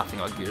know nothing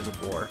about Gears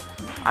of War.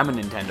 I'm a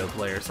Nintendo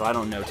player, so I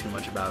don't know too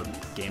much about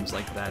games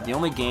like that. The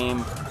only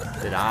game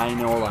that I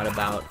know a lot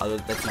about,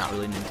 that's not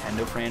really a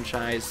Nintendo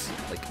franchise,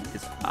 like,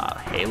 is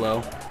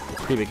Halo. I'm a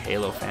pretty big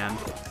Halo fan.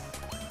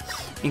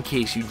 In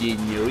case you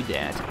didn't know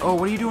that. Oh,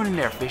 what are you doing in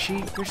there,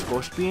 fishy? You're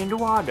supposed to be in the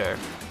water.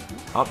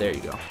 Oh, there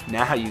you go.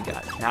 Now you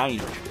got it. Now you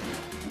know what you're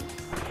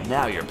doing.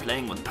 Now you're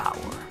playing with power.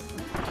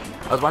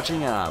 I was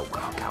watching, oh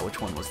god, which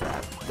one was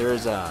that?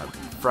 There's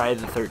Friday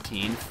the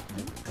 13th,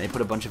 and they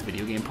put a bunch of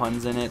video game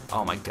puns in it.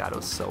 Oh my god, it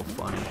was so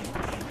funny.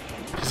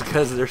 Just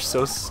because they're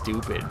so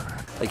stupid.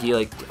 Like, you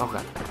like, oh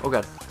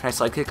god, can I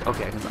slide kick?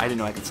 Okay, I didn't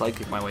know I could slide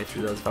kick my way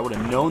through those. If I would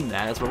have known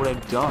that, that's what I would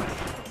have done.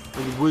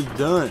 It was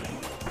done.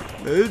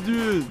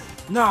 Adrian.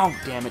 No,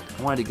 damn it.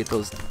 I wanted to get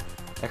those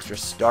extra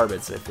star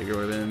bits I figured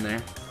would have been in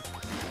there.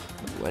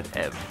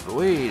 Whatever.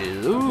 Wait,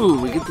 ooh,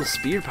 we get the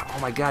spear power. Oh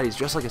my god, he's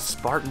dressed like a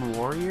Spartan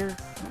warrior?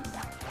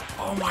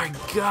 Oh my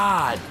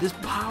god, this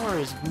power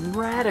is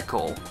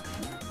radical.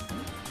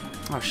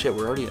 Oh shit,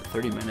 we're already at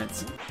 30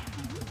 minutes.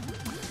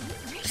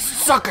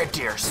 Suck it,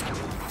 dear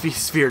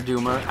Sphere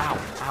Doomer. Ow,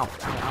 ow, ow,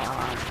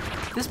 ow,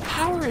 ow. This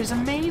power is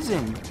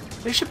amazing.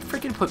 They should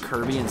freaking put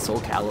Kirby in Soul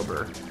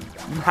Calibur.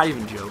 I'm not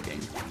even joking.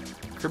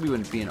 Kirby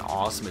would be an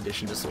awesome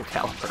addition to Soul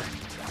Calibur.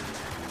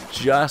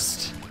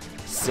 Just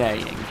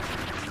saying.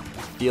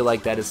 I feel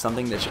like that is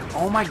something that should...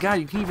 Oh my god,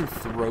 you can even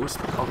throw...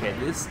 Okay,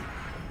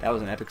 that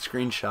was an epic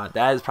screenshot.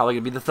 That is probably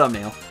going to be the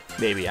thumbnail.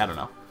 Maybe, I don't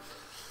know.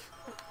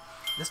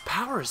 This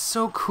power is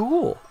so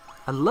cool.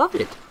 I love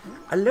it.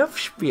 I love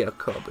Spiel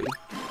Kirby.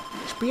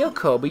 Spiel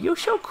Kirby, you're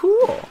so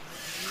cool.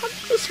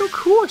 You're so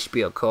cool,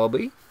 Spiel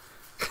Kirby.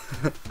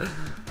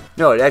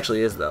 No, it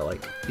actually is, though.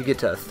 Like, you get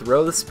to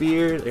throw the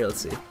spear. Here,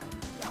 let's see.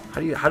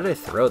 How did I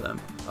throw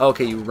them? Oh,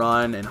 okay, you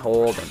run and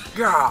hold and...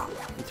 Yeah!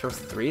 You throw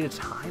 3 at a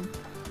time?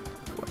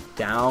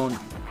 Down.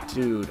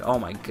 Dude, oh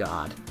my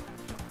god.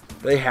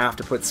 They have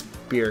to put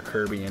Spear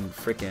Kirby in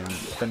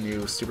frickin' the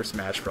new Super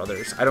Smash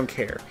Brothers. I don't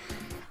care.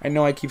 I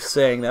know I keep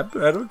saying that,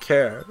 but I don't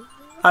care.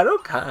 I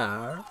don't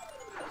care.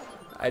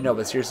 I know,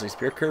 but seriously,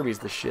 Spear Kirby's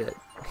the shit.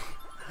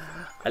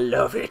 I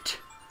love it.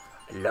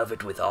 I love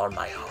it with all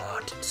my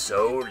heart and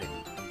soul and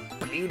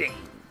bleeding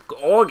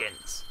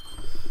organs.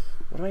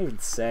 What am I even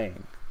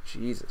saying?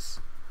 Jesus.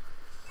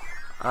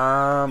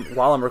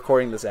 While I'm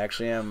recording this,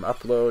 actually, I'm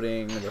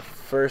uploading the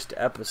first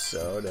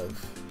episode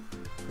of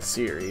the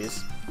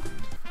series.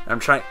 I'm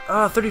trying...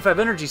 35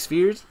 energy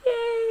spheres.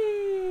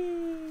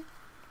 Yay!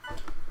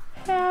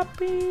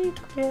 Happy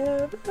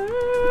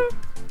together.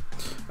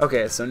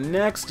 Okay, so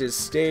next is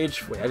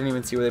stage... Wait, I didn't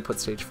even see where they put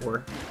stage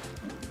 4.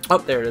 Oh,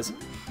 there it is.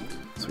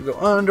 So we go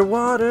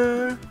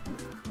underwater,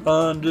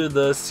 under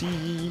the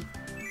sea.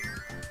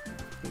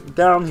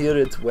 Down here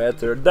it's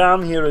wetter,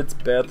 down here it's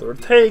better.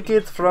 Take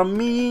it from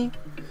me.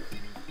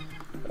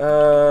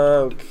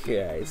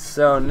 Okay,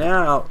 so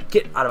now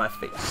get out of my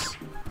face.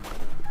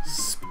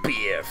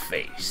 Spear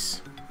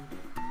face.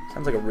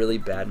 Sounds like a really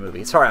bad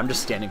movie. Sorry, I'm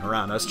just standing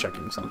around. I was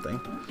checking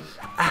something.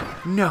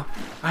 No,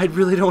 I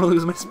really don't want to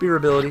lose my spear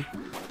ability.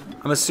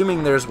 I'm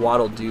assuming there's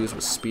waddle doos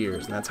with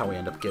spears, and that's how we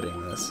end up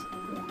getting this.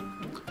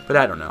 But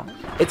I don't know.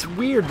 It's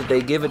weird that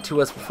they give it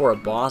to us before a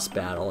boss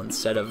battle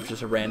instead of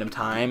just a random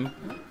time.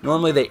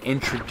 Normally they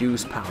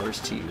introduce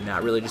powers to you,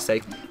 not really just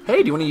say,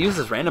 hey, do you want to use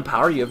this random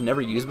power you have never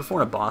used before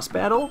in a boss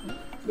battle?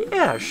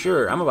 Yeah,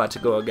 sure. I'm about to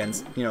go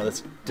against, you know,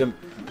 this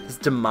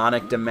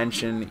demonic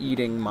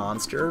dimension-eating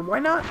monster. Why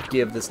not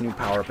give this new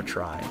power up a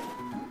try?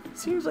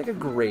 Seems like a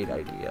great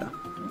idea.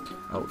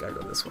 Oh, we gotta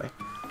go this way.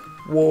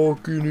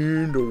 Walking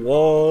in the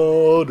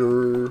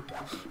water.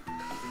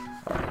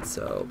 Alright,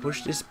 so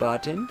push this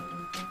button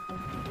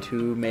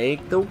to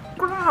make the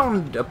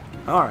ground up.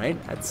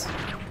 Alright, that's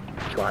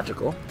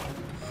logical.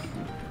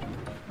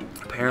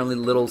 Apparently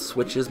little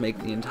switches make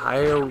the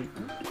entire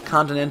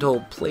continental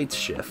plates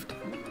shift.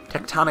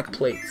 Tectonic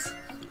plates.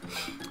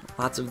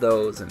 Lots of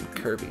those in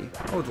Kirby.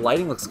 Oh, the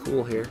lighting looks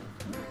cool here.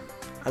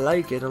 I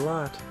like it a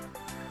lot.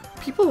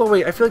 People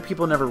always, I feel like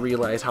people never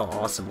realize how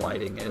awesome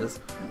lighting is.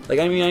 Like,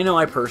 I mean, I know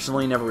I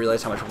personally never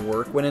realized how much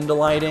work went into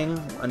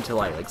lighting until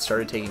I, like,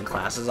 started taking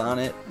classes on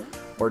it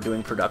or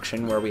doing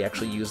production where we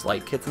actually use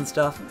light kits and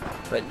stuff.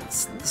 But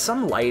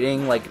some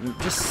lighting, like,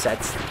 just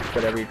sets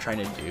whatever you're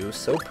trying to do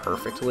so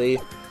perfectly.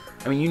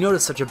 I mean, you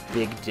notice such a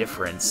big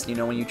difference, you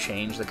know, when you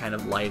change the kind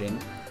of lighting.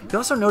 You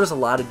also notice a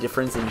lot of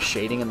difference in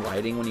shading and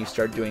lighting when you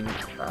start doing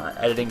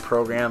editing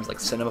programs like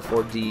Cinema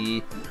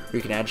 4D, where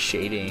you can add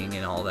shading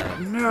and all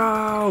that.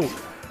 No!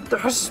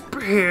 The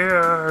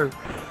spear!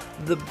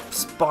 The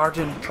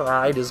Spartan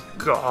pride is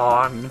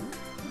gone.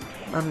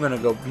 I'm gonna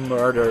go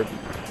murder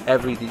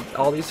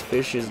all these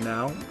fishes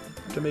now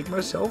to make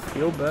myself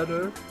feel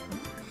better.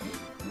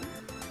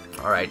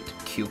 Alright,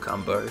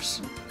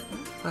 cucumbers.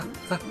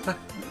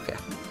 Okay.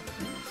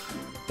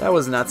 That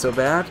was not so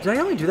bad. Did I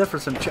only do that for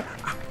some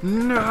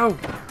No!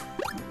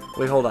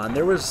 Wait, hold on.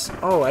 There was...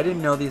 Oh, I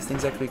didn't know these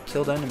things actually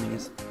killed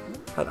enemies.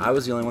 I thought I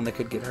was the only one that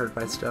could get hurt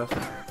by stuff.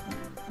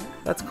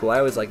 That's cool. I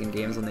always like in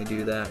games when they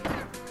do that.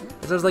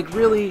 Because I was like,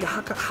 really?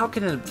 How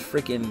can a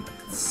freaking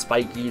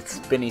spiky,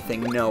 spinny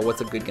thing know what's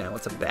a good guy and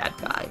what's a bad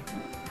guy?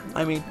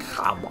 I mean,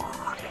 come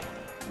on.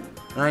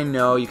 And I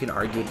know you can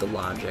argue with the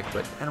logic,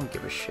 but I don't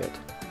give a shit.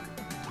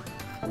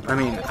 I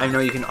mean, I know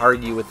you can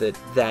argue with it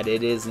that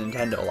it is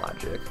Nintendo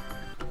logic.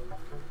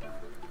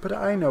 But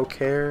I no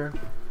care.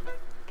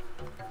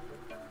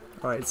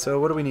 Alright, so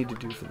what do we need to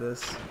do for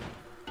this?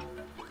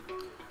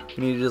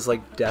 We need to just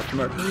like death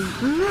murder.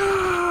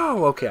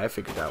 No! Okay, I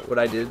figured out what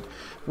I did,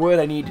 what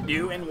I need to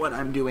do, and what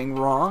I'm doing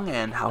wrong,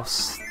 and how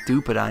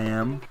stupid I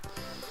am.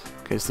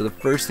 Okay, so the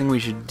first thing we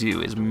should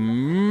do is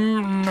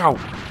no.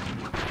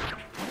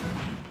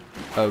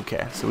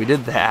 Okay, so we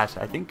did that.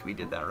 I think we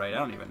did that right. I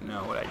don't even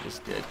know what I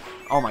just did.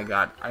 Oh my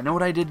god, I know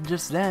what I did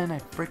just then. I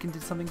freaking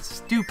did something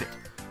stupid,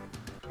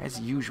 as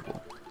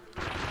usual.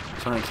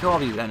 So I'm gonna kill all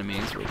these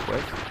enemies real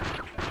quick,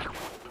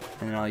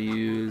 and I'll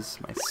use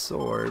my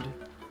sword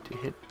to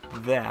hit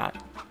that.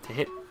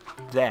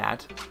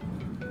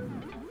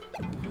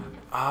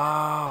 Oh,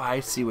 I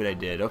see what I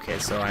did. Okay,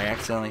 so I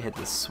accidentally hit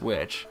the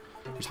switch.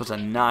 You're supposed to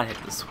not hit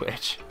the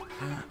switch.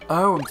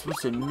 Oh, I'm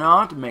supposed to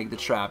not make the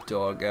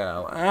trapdoor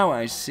go. Oh,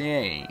 I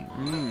see.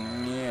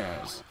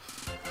 Yes.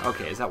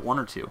 Okay, is that 1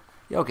 or 2?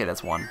 Yeah, okay,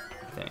 that's 1,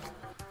 I think.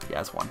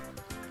 Yeah, that's 1.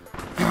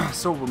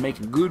 So we're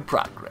making good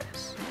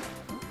progress.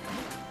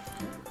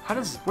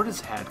 Where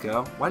does Hat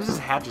go? Why does his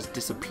hat just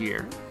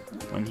disappear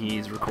when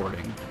he's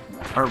recording?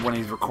 Or when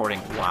he's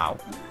recording, wow.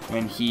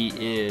 When he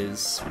is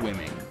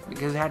swimming.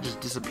 Because his hat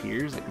just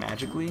disappears, like,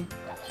 magically.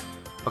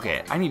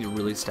 Okay, I need to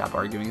really stop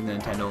arguing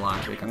with Nintendo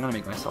logic. I'm gonna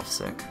make myself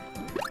sick.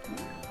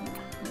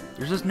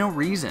 There's just no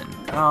reason.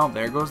 Oh,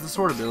 there goes the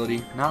sword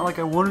ability. Not like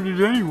I wanted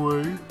it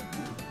anyway.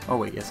 Oh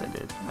wait, yes I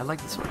did. I like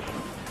the sword.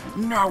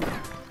 No!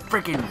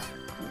 Freaking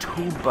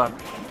tuba.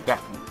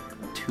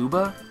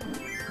 Tuba?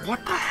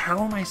 What the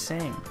hell am I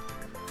saying?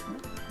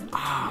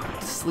 Ah,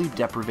 sleep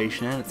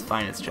deprivation at its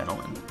finest,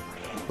 gentlemen.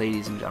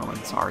 Ladies and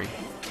gentlemen, sorry.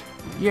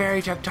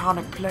 Yay,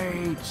 tectonic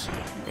plates!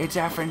 It's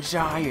effing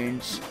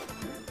science!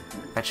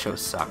 That show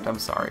sucked, I'm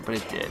sorry, but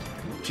it did.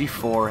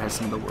 G4 has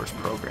some of the worst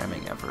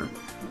programming ever.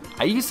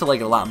 I used to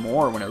like it a lot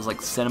more when it was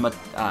like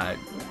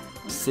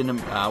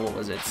what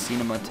was it?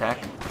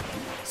 Cinematech?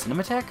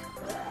 Cinematech?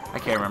 I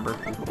can't remember.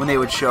 When they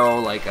would show,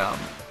 like,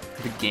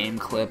 the game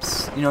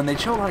clips. You know, and they'd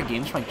show a lot of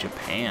games from, like,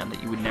 Japan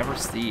that you would never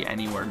see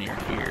anywhere near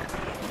here.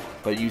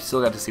 But you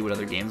still got to see what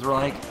other games were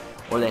like.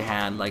 Or they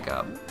had, like,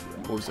 a...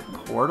 What was it?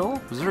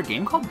 Portal? Was there a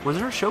game called... Was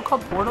there a show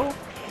called Portal? I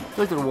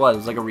feel like there was. It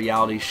was like a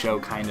reality show,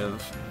 kind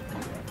of...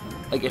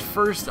 Like, at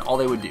first, all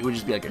they would do would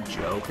just be, like, a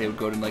joke. They would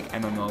go to, like,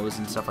 MMOs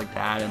and stuff like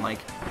that and, like,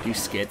 do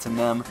skits in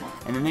them.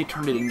 And then they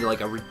turned it into, like,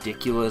 a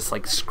ridiculous,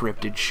 like,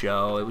 scripted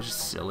show. It was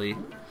just silly.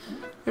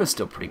 It was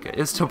still pretty good. It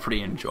was still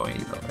pretty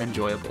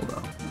enjoyable,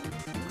 though.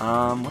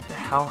 What the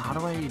hell? How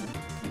do I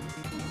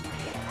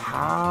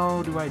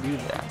do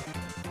that?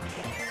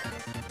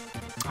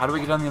 How do I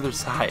get on the other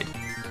side?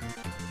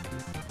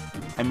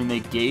 I mean, they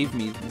gave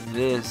me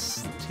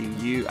this to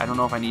use. I don't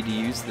know if I need to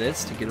use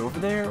this to get over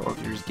there, or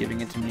if you're just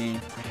giving it to me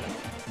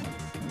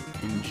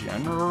in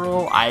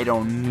general. I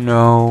don't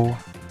know.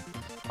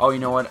 Oh, you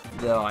know what?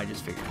 No, I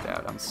just figured it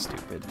out. I'm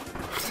stupid.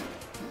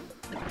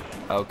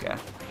 Okay.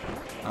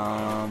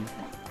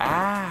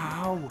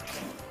 Ow!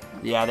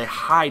 Yeah, they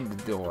hide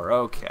the door.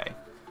 Okay.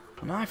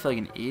 Well, now I feel like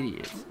an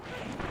idiot.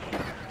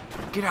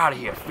 Get out of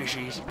here,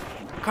 fishies.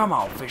 Come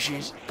on,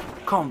 fishies.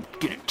 Come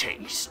get a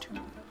taste.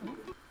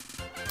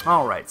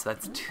 Alright, so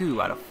that's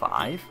 2 out of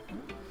 5.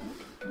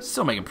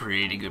 Still making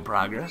pretty good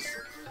progress.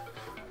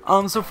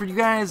 So for you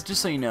guys,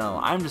 just so you know,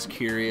 I'm just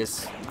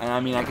curious.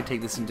 I mean, I could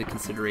take this into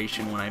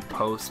consideration when I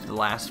post the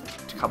last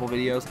couple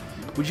videos.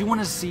 Would you want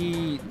to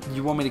see,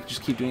 you want me to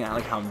just keep doing it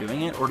like how I'm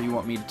doing it? Or do you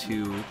want me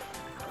to,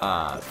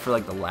 for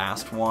like the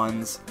last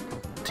ones,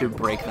 to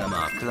break them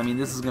up? Because I mean,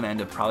 this is going to end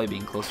up probably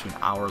being close to an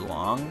hour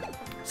long.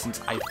 Since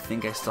I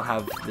think I still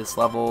have this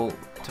level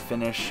to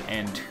finish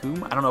and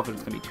 2, I don't know if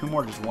it's going to be 2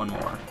 more or just 1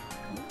 more.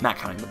 Not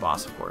counting the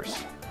boss, of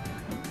course.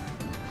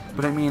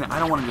 But I mean, I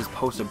don't want to just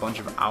post a bunch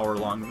of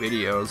hour-long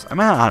videos. I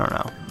mean, I don't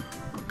know.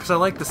 Because I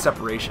like the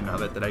separation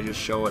of it, that I just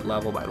show it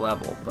level by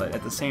level. But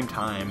at the same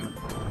time,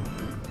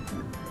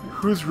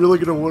 who's really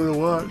going to want to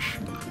watch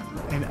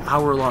an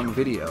hour-long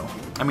video?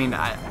 I mean,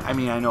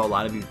 I know a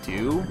lot of you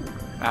do.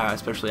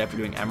 Especially after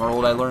doing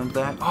Emerald, I learned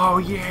that. Oh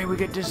yeah, we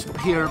get to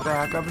spear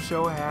back. I'm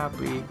so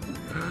happy.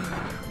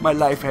 My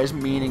life has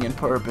meaning and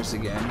purpose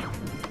again.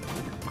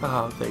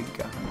 Oh, thank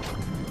God.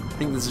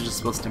 I think this is just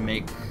supposed to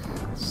make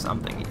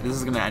something. This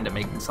is going to end up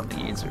making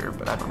something easier,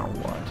 but I don't know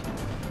what.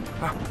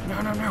 Ah,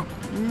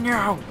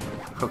 no.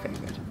 Okay,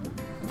 good.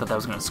 I thought that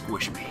was going to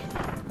squish me.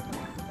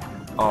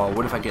 Oh,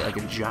 what if I get like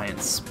a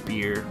giant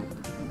spear?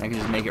 I can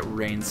just make it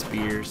rain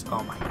spears.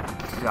 Oh my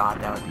God,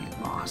 that would be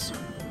awesome.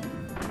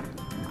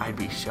 I'd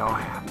be so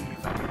happy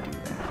if I could do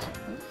that.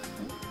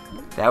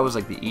 That was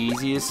like the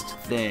easiest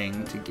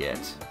thing to get.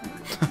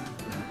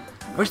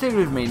 I wish they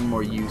would have made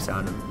more use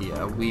out of the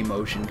Wii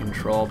motion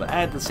control, but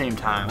at the same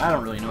time, I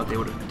don't really know what they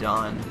would have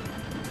done.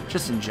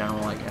 Just in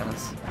general, I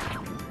guess.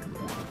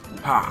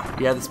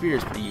 Yeah, the spear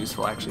is pretty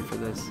useful actually for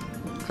this.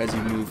 Because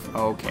you move,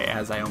 okay,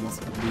 as I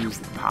almost lose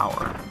the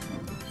power.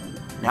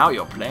 Now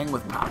you're playing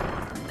with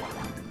power.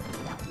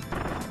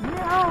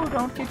 No,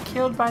 don't get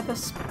killed by the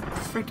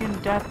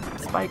freaking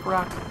death spike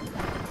rock.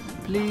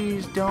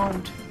 Please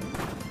don't.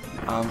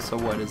 So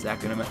what is that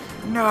gonna make?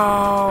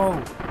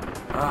 No!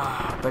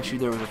 Bet you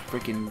there was a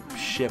freaking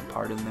ship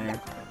part in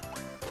there.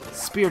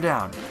 Spear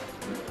down.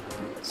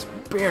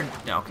 Spear.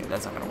 No, okay,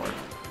 that's not gonna work.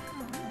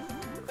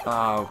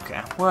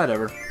 Okay,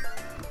 whatever.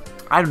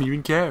 I don't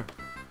even care.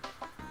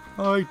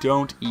 I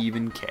don't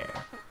even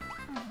care.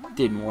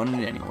 Didn't want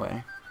it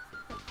anyway.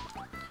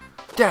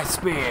 Death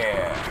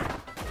Spear!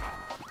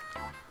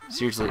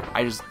 Seriously,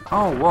 I just...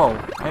 Oh, whoa.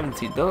 I haven't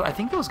seen those. I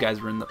think those guys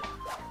were in the...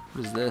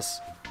 What is this?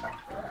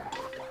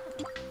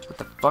 What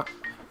the fuck?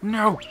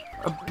 No!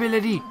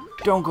 Ability!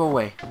 Don't go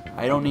away.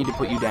 I don't need to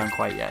put you down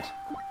quite yet.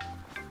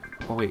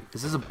 Oh, wait.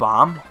 Is this a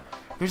bomb?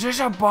 Is this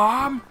a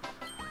bomb?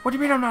 What do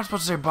you mean I'm not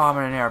supposed to say bomb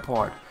in an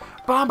airport?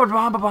 Bomb, bomb,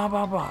 bomb,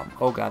 bomb, bomb.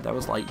 Oh, God. That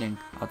was lightning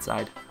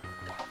outside.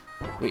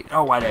 Wait.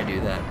 Oh, why did I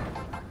do that?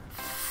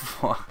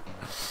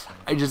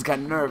 I just got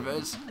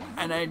nervous.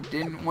 And I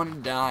didn't want to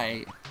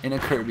die in a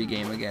Kirby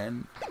game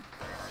again.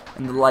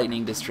 And the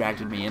lightning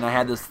distracted me. And I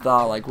had this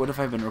thought, like, what if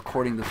I've been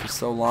recording this for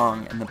so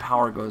long and the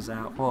power goes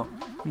out? Well,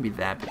 it wouldn't be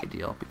that big a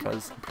deal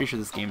because I'm pretty sure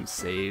this game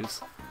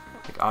saves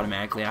like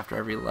automatically after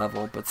every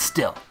level. But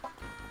still,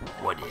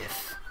 what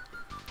if?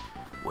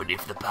 What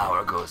if the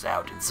power goes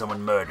out and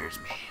someone murders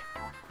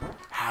me?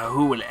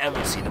 Who will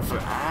ever see the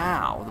first?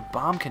 Ow, the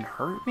bomb can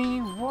hurt me?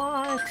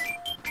 What?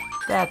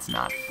 That's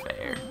not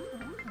fair.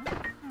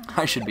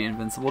 I should be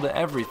invincible to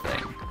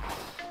everything.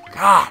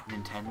 God,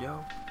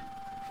 Nintendo.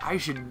 I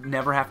should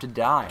never have to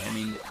die. I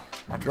mean,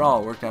 after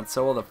all, it worked out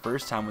so well the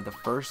first time with the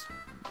first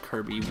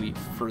Kirby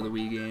for the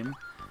Wii game.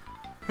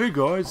 Hey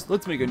guys,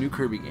 let's make a new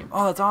Kirby game.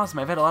 Oh, that's awesome.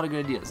 I've had a lot of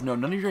good ideas. No,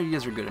 none of your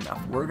ideas are good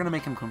enough. We're going to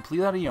make him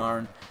completely out of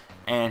yarn,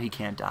 and he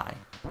can't die.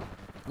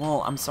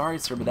 Well, I'm sorry,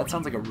 sir, but that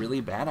sounds like a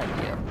really bad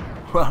idea.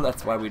 Well,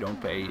 that's why we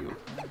don't pay you.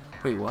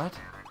 Wait, what?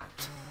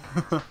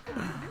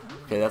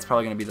 Okay, that's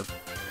probably going to be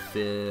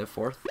the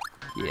fourth.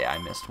 Yeah, I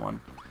missed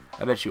one.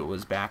 I bet you it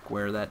was back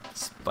where that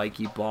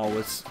spiky ball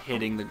was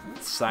hitting the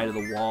side of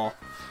the wall.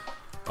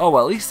 Oh,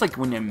 well, at least, like,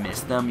 when you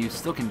miss them, you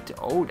still can...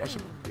 Oh, that's a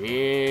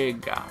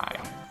big guy.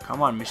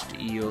 Come on, Mr.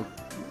 Eel.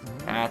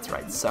 That's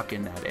right, suck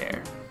in that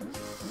air.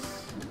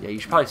 Yeah, you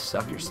should probably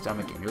suck your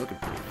stomach in. You're looking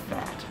pretty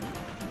fat.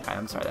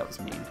 I'm sorry, that was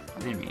mean. I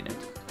didn't mean it.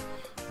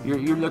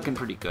 You're looking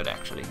pretty good,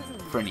 actually.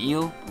 For an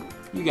eel,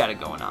 you got it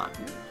going on.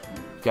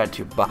 Got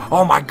to...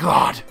 Oh, my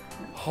God!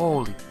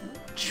 Holy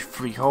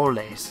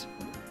frijoles.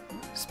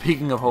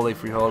 Speaking of holy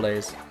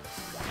frijoles,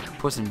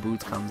 Puss in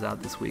Boots comes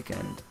out this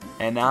weekend.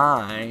 And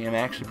I am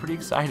actually pretty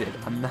excited.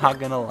 I'm not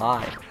gonna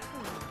lie.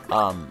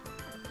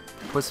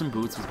 Puss in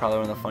Boots was probably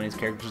one of the funniest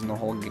characters in the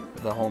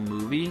whole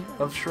movie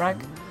of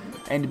Shrek.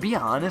 And to be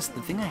honest,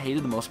 the thing I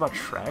hated the most about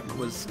Shrek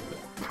was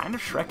kind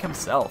of Shrek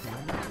himself.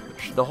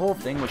 The whole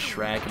thing with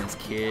Shrek and his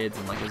kids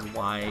and like his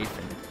wife,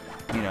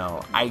 and you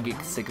know, I get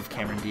sick of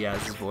Cameron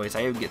Diaz's voice.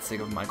 I get sick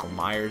of Michael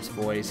Myers'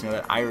 voice. You know,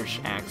 that Irish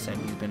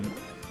accent.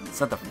 It's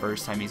not the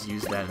first time he's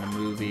used that in a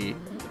movie.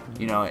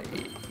 You know.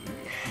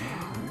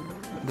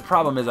 The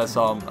problem is I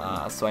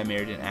saw So I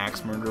Married an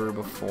Axe Murderer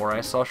before I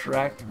saw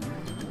Shrek.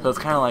 So it's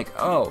kind of like,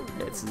 oh,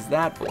 this is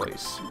that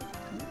voice.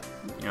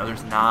 You know,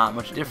 there's not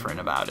much different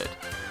about it.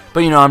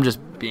 But, you know, I'm just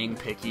being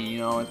picky. You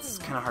know, it's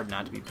kind of hard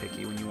not to be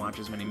picky when you watch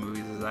as many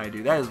movies as I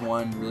do. That is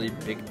one really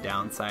big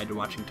downside to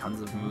watching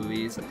tons of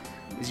movies,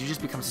 is you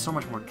just become so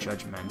much more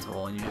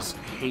judgmental and you just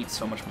hate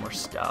so much more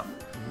stuff.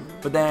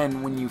 But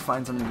then when you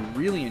find something you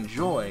really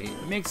enjoy,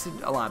 it makes it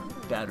a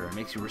lot better. It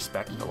makes you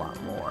respect it a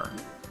lot more.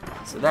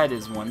 So that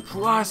is one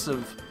plus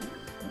of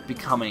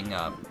becoming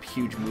a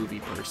huge movie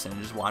person,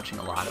 just watching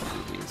a lot of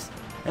movies.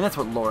 And that's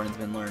what Lauren's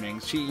been learning.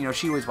 She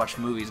always watched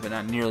movies, but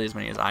not nearly as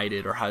many as I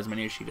did, or as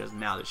many as she does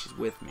now that she's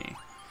with me.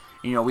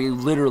 You know, we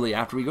literally,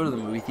 after we go to the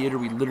movie theater,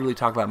 we literally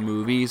talk about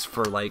movies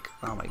for like,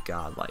 oh my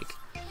god, like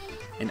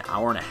an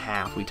hour and a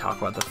half. We talk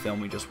about the film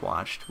we just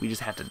watched. We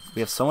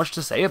have so much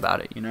to say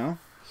about it, you know?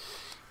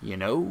 You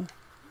know?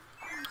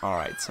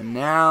 Alright, so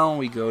now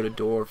we go to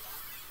door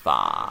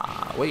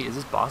 5. Wait, is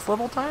this boss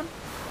level time?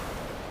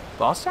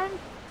 Boss time?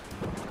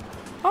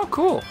 Oh,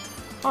 cool.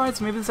 Alright,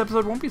 so maybe this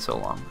episode won't be so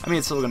long. I mean,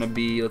 it's still going to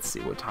be, let's see,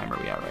 what time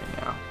are we at right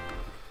now?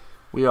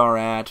 We are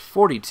at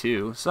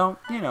 42, so,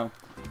 you know,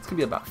 it's going to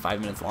be about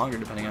 5 minutes longer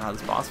depending on how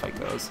this boss fight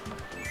goes.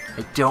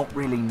 I don't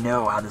really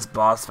know how this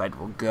boss fight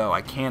will go.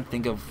 I can't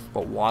think of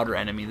what water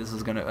enemy this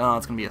is going to... Oh,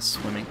 it's going to be a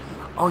swimming...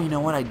 Oh, you know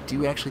what? I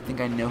do actually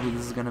think I know who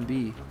this is going to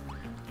be.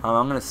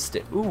 I'm going to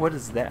stick... Ooh, what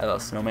is that? Oh,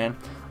 snowman.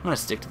 I'm going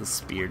to stick to the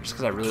spear just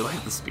because I really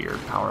like the spear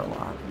power a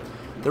lot.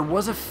 There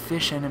was a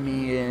fish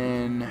enemy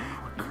in...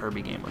 What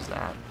Kirby game was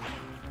that?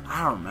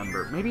 I don't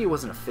remember. Maybe it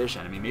wasn't a fish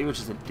enemy. Maybe it was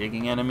just a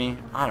digging enemy.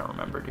 I don't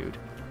remember, dude.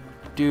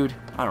 Dude,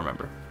 I don't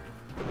remember.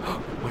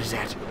 What is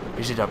that?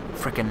 Is it a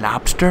freaking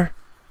lobster?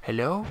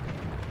 Hello?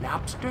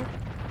 Lobster?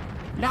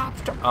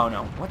 Lobster? Oh,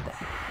 no. What the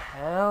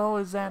hell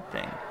is that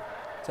thing?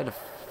 Is that a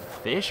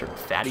fish or a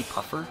fatty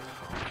puffer?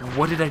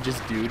 What did I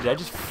just do? Did I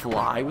just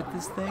fly with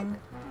this thing?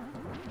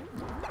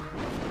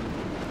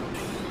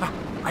 Ah,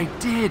 I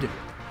did!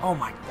 Oh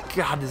my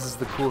god, this is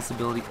the coolest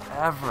ability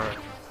ever.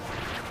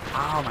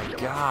 Oh my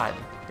god.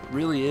 It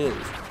really is.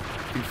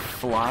 You can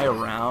fly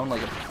around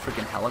like a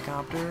freaking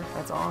helicopter.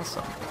 That's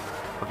awesome.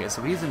 Okay,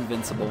 so he's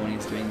invincible when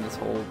he's doing this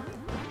whole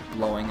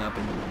blowing up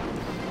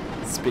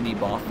and spinny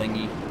ball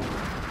thingy.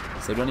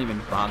 So don't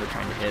even bother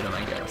trying to hit him,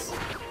 I guess.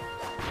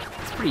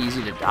 It's pretty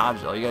easy to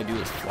dodge though. You gotta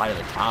do is fly to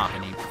the top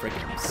and he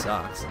freaking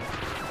sucks.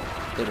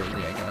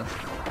 Literally, I guess.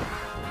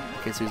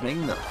 Okay, so he's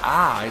making the...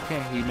 Ah,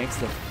 okay, he makes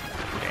the...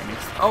 Okay, he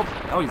makes...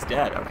 Oh, he's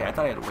dead. Okay, I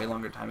thought I had a way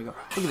longer time to go.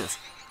 Look at this.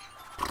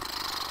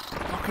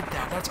 Look at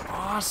that. That's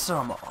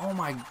awesome. Oh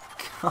my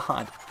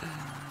god.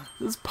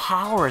 This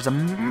power is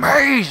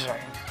amazing.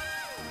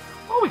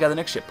 Oh, we got the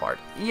next ship part.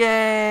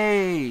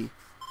 Yay!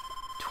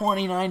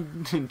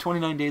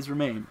 29 days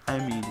remain. I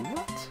mean,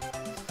 what?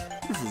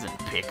 This isn't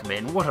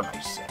Pikmin. What am I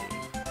saying?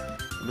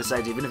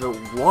 Besides, even if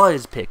it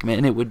was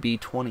Pikmin, it would be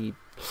 20...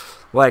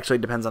 Well, actually,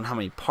 it depends on how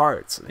many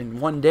parts. In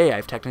one day,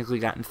 I've technically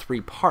gotten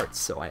 3 parts,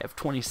 so I have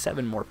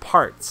 27 more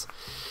parts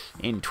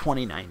in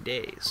 29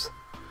 days.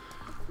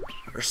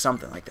 Or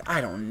something like that. I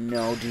don't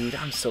know, dude.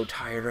 I'm so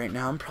tired right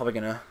now. I'm probably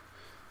gonna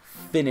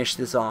finish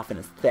this off in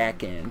a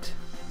second.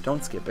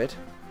 Don't skip it.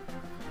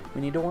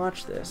 We need to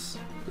watch this.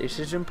 This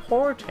is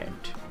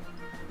important.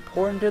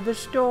 Important to the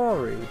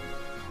story.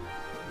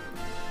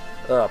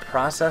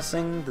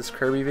 Processing this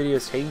Kirby video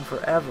is taking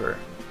forever.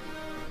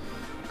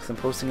 Because I'm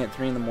posting it at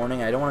 3 in the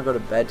morning. I don't want to go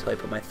to bed till I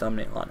put my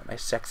thumbnail on it. My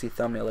sexy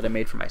thumbnail that I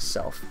made for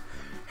myself.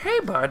 Hey,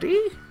 buddy!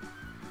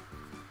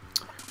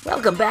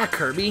 Welcome back,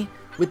 Kirby!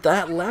 With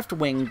that left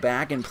wing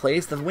back in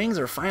place, the wings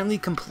are finally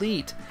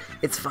complete.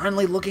 It's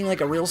finally looking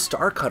like a real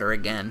star cutter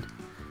again.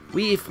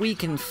 If we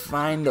can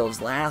find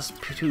those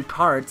last 2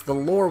 parts, the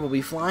lore will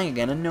be flying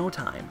again in no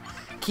time.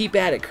 Keep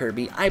at it,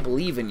 Kirby. I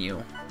believe in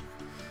you.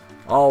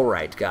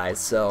 Alright, guys.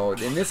 So,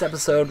 in this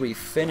episode, we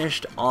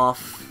finished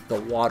off the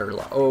water...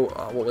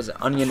 what was it?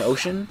 Oniony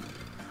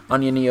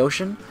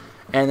Ocean.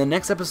 And the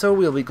next episode,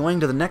 we'll be going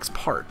to the next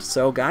part.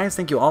 So, guys,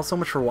 thank you all so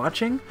much for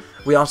watching.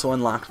 We also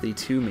unlocked the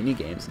 2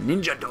 mini-games.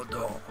 Ninja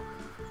Dodo.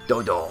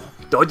 Dodo.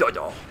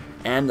 Dodo.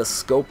 and the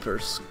scope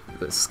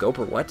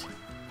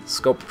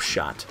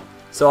shot.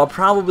 So I'll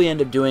probably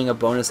end up doing a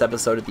bonus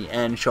episode at the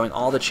end showing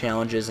all the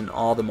challenges and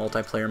all the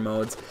multiplayer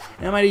modes,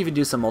 and I might even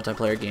do some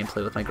multiplayer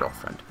gameplay with my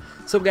girlfriend.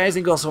 So guys,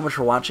 thank you all so much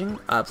for watching.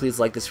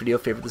 Please like this video,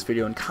 favorite this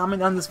video, and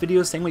comment on this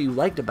video saying what you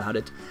liked about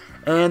it,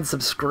 and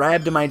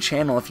subscribe to my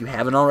channel if you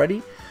haven't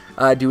already.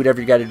 Do whatever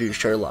you gotta do to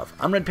share love.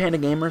 I'm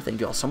RedPandaGamer, thank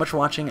you all so much for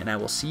watching, and I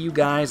will see you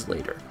guys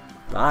later.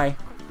 Bye!